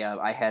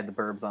 I had the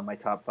Burbs on my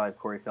top 5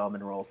 Corey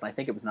Feldman roles, and I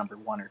think it was number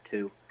 1 or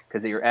 2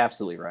 because you're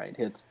absolutely right.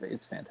 It's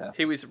fantastic.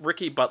 He was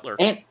Ricky Butler.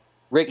 And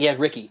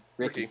Ricky.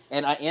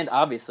 And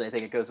obviously I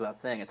think it goes without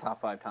saying a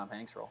top 5 Tom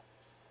Hanks role.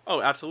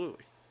 Oh,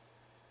 absolutely.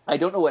 I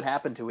don't know what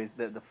happened to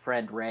the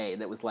friend Ray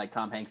that was like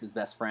Tom Hanks'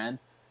 best friend.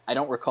 I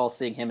don't recall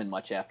seeing him in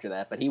much after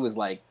that, but he was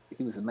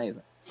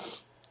amazing.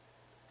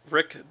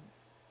 Rick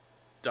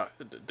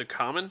the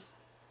Common?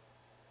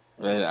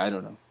 I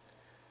don't know.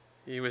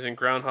 He was in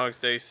Groundhog's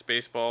Day,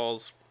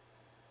 Spaceballs.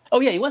 Oh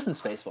yeah, he was in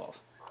Spaceballs.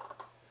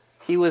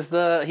 He was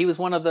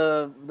one of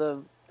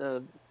the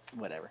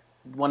whatever.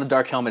 One of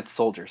Dark Helmet's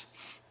soldiers.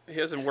 He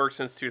hasn't worked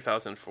since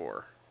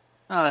 2004.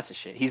 Oh, that's a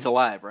shit. He's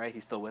alive, right?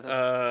 He's still with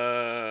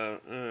us?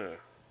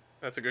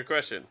 That's a good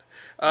question.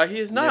 He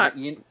is not.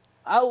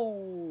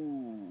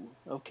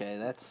 Okay,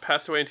 that's...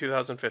 Passed away in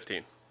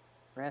 2015.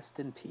 Rest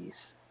in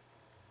peace.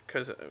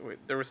 Because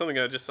there was something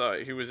I just saw.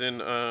 He was in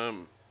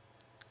Harvard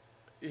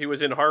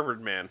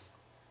Man.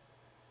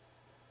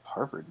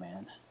 Harvard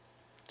Man?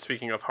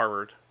 Speaking of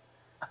Harvard.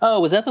 Oh,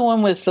 was that the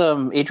one with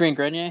Adrian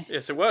Grenier?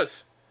 Yes, it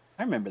was.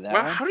 I remember that.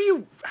 Wow, one.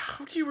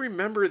 how do you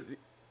remember?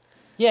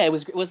 Yeah,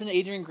 wasn't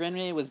Adrian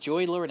Grenier? Was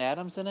Joey Lauren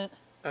Adams in it?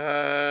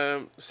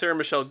 Sarah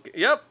Michelle.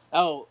 Yep.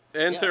 Oh,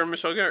 and yeah. Sarah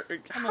Michelle Gellar.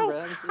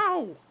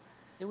 How?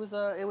 It was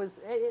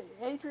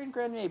Adrian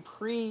Grenier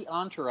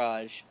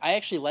pre-Entourage. I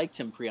actually liked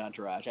him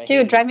pre-Entourage.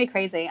 Dude, Drive Me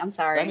Crazy. I'm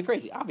sorry. Drive Me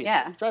Crazy, obviously.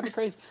 Yeah. Drive Me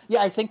Crazy.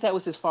 Yeah, I think that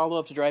was his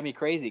follow-up to Drive Me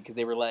Crazy because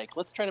they were like,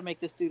 let's try to make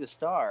this dude a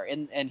star,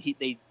 and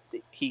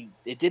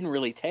it didn't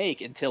really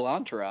take until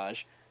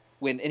Entourage,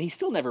 and he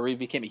still never really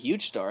became a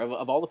huge star.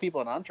 Of all the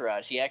people in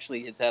Entourage, he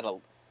actually has had a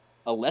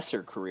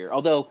lesser career,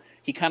 although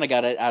he kind of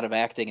got it out of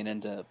acting and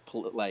into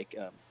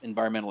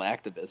environmental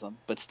activism,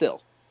 but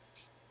still.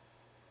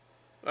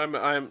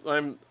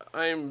 I'm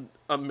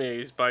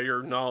amazed by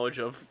your knowledge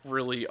of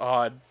really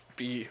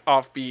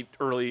offbeat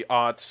early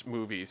aughts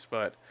movies,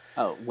 but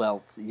oh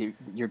well, you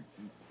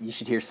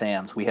should hear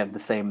Sam's. We have the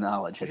same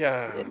knowledge.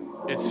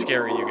 It's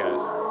scary, you guys.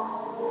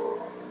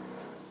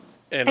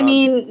 And,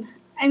 Um,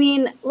 I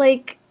mean,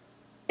 like,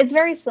 it's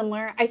very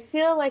similar. I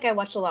feel like I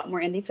watched a lot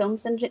more indie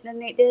films than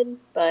Nate did,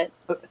 but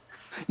when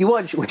you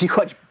watch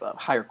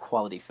higher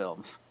quality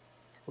films.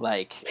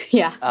 Like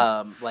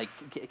like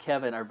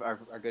Kevin, our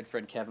good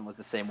friend Kevin was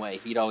the same way.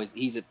 He loves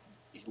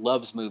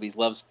movies,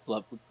 loves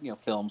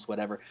films,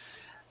 whatever.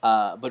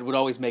 But would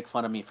always make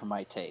fun of me for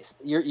my taste.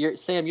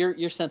 Sam,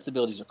 your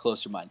sensibilities are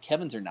closer to mine.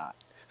 Kevin's are not.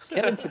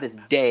 Kevin to this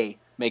day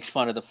makes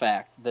fun of the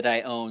fact that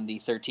I own the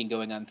 13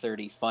 Going on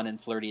 30 Fun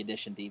and Flirty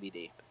Edition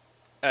DVD.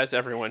 As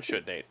everyone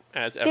should, Nate.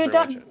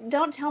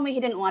 Don't tell me he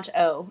didn't watch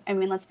O. I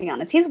mean, let's be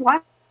honest. He's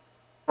watched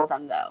all of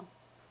them though.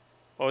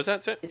 What was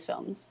that? These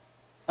films.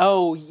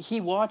 Oh,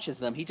 he watches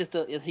them. He just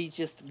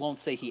won't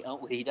say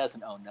he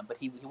doesn't own them, but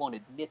he won't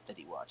admit that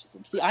he watches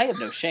them. See, I have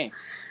no shame.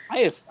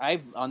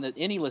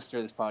 Any listener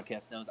of this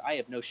podcast knows I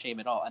have no shame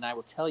at all, and I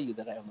will tell you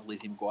that I own the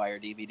Lizzie McGuire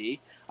DVD.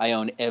 I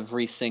own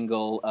every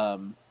single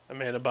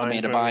Amanda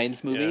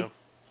Bynes movie.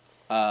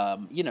 Yeah.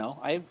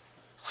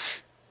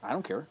 I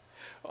don't care.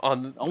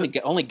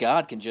 Only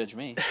God can judge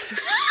me.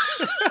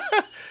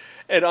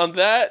 And on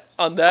that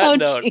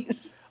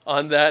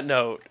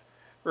note,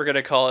 we're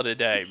gonna call it a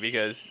day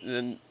because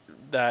then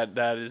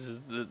that is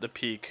the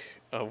peak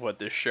of what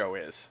this show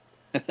is.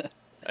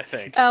 I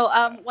think.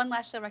 Oh, one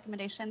last show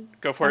recommendation.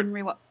 Go for it.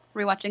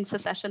 Rewatching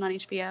Succession on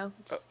HBO.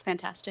 It's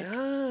fantastic.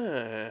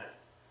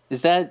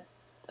 Is that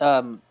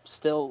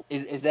still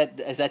is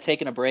that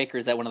taking a break, or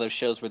is that one of those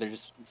shows where they're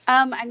just?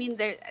 I mean,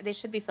 they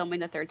should be filming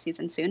the 3rd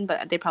season soon,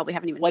 but they probably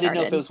haven't even Well, I started.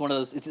 didn't know if it was one of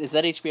those. Is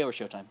that HBO or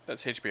Showtime?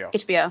 That's HBO.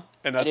 HBO.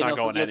 And that's not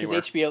going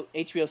anywhere. Because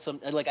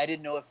HBO, I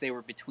didn't know if they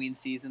were between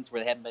seasons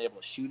where they haven't been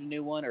able to shoot a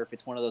new one, or if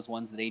it's one of those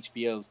ones that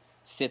HBO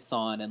sits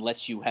on and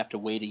lets you have to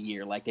wait a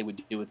year, like they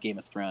would do with Game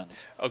of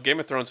Thrones. Oh, Game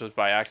of Thrones was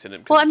by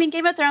accident. Well, I mean,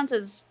 Game of Thrones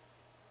is.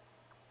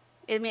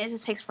 I mean, it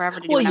just takes forever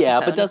to do. Well, an yeah,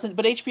 episode.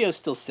 but HBO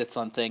still sits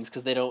on things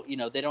because they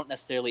don't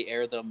necessarily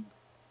air them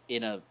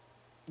in a.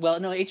 Well,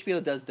 no,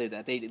 HBO does do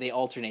that. They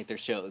alternate their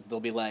shows. They'll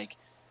be like,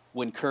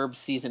 when Curb's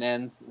season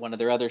ends, one of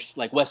their other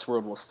like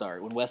Westworld will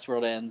start. When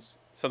Westworld ends,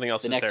 something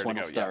else the is next there one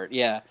to will go. start.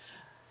 Yeah.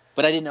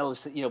 But I didn't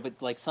know, but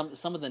like some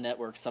of the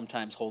networks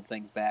sometimes hold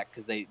things back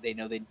because they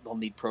know they'll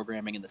need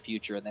programming in the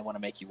future and they want to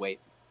make you wait.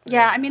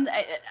 Yeah, I mean,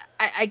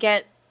 I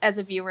get as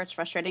a viewer it's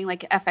frustrating.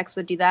 Like FX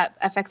would do that.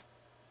 FX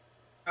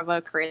of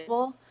a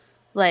creatable,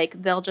 like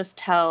they'll just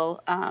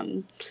tell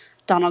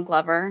Donald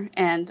Glover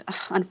and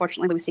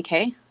unfortunately Louis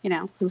C.K.,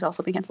 who's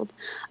also been canceled,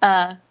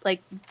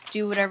 like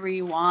do whatever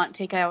you want,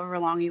 take however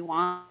long you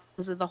want.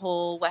 This is the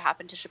whole what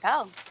happened to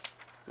Chappelle.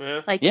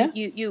 Yeah. Like Yeah.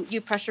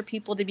 you pressure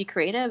people to be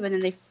creative and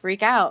then they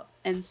freak out.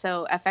 And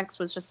so FX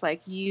was just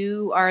like,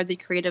 you are the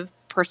creative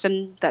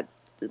person that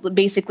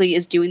basically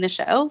is doing the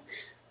show.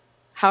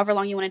 However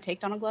long you want to take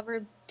Donald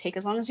Glover, take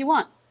as long as you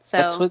want.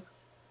 So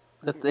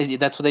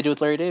that's what they do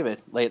with Larry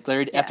David. Like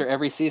Yeah. After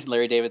every season,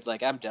 Larry David's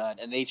like, I'm done,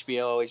 and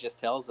HBO always just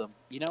tells him,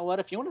 you know what?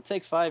 If you want to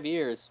take 5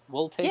 years,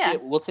 we'll take Yeah.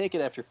 it. We'll take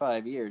it after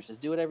 5 years.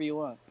 Just do whatever you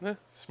want. Yeah,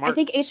 smart. I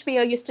think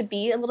HBO used to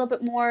be a little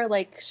bit more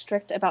like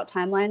strict about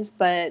timelines,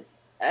 but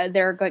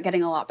they're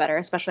getting a lot better,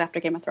 especially after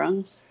Game of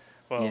Thrones.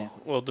 Well, Yeah.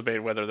 we'll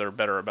debate whether they're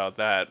better about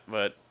that,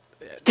 but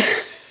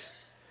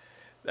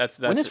that's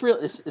When is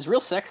Real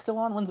Sex still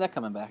on? When's that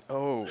coming back?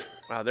 Oh,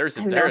 wow! There's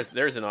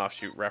an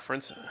offshoot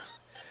reference.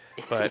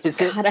 But Is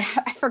it? God,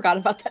 I forgot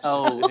about that.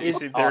 Oh, You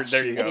see,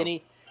 there you go.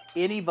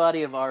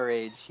 Anybody of our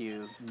age,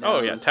 Hugh.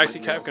 Oh yeah, knows Taxi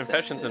what Cab Real Sex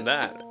Confessions and is.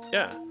 that.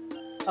 Yeah,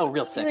 Oh,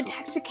 Real The Sex.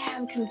 Taxi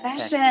Cab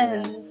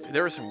Confessions.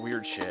 there was some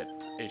weird shit.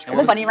 HBO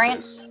The Bunny did.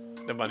 Ranch.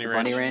 The Bunny The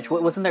Ranch. Bunny Ranch.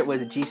 What wasn't there?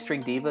 Was it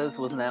G-String Divas?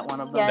 Wasn't that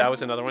one of them? Yes. That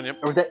was another one. Yep.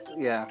 Or was that?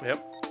 Yeah.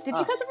 Yep. Did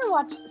you guys ever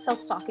watch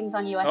Silk Stockings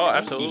on USA? Oh,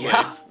 absolutely.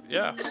 Yeah.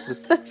 Yeah.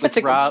 That's such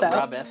a good show.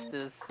 Rob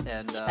Estes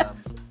and.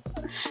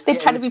 They Yeah,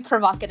 try it to be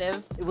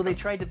provocative. Well, they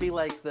tried to be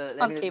like the.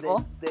 On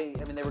cable. They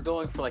were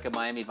going for like a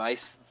Miami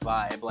Vice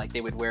vibe. Like they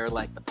would wear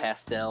like the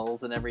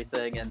pastels and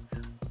everything. And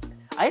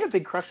I had a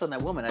big crush on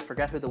that woman. I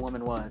forgot who the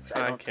woman was. I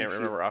don't can't think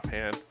remember she's-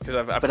 offhand because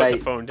I But put the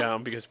phone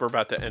down because we're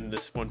about to end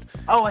this one.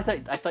 Oh, I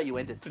thought you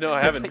ended. No,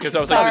 I haven't because I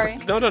was Sorry.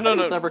 like, no.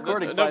 Stop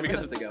recording No, 5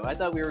 because minutes ago. I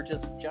thought we were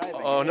just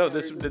jiving. oh no, We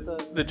were just,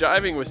 the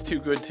jiving was too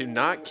good to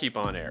not keep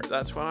on air.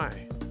 That's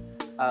why.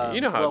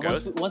 You know how it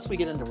goes. Once we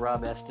get into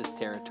Rob Estes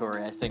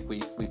territory, I think we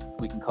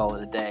can call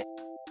it a day.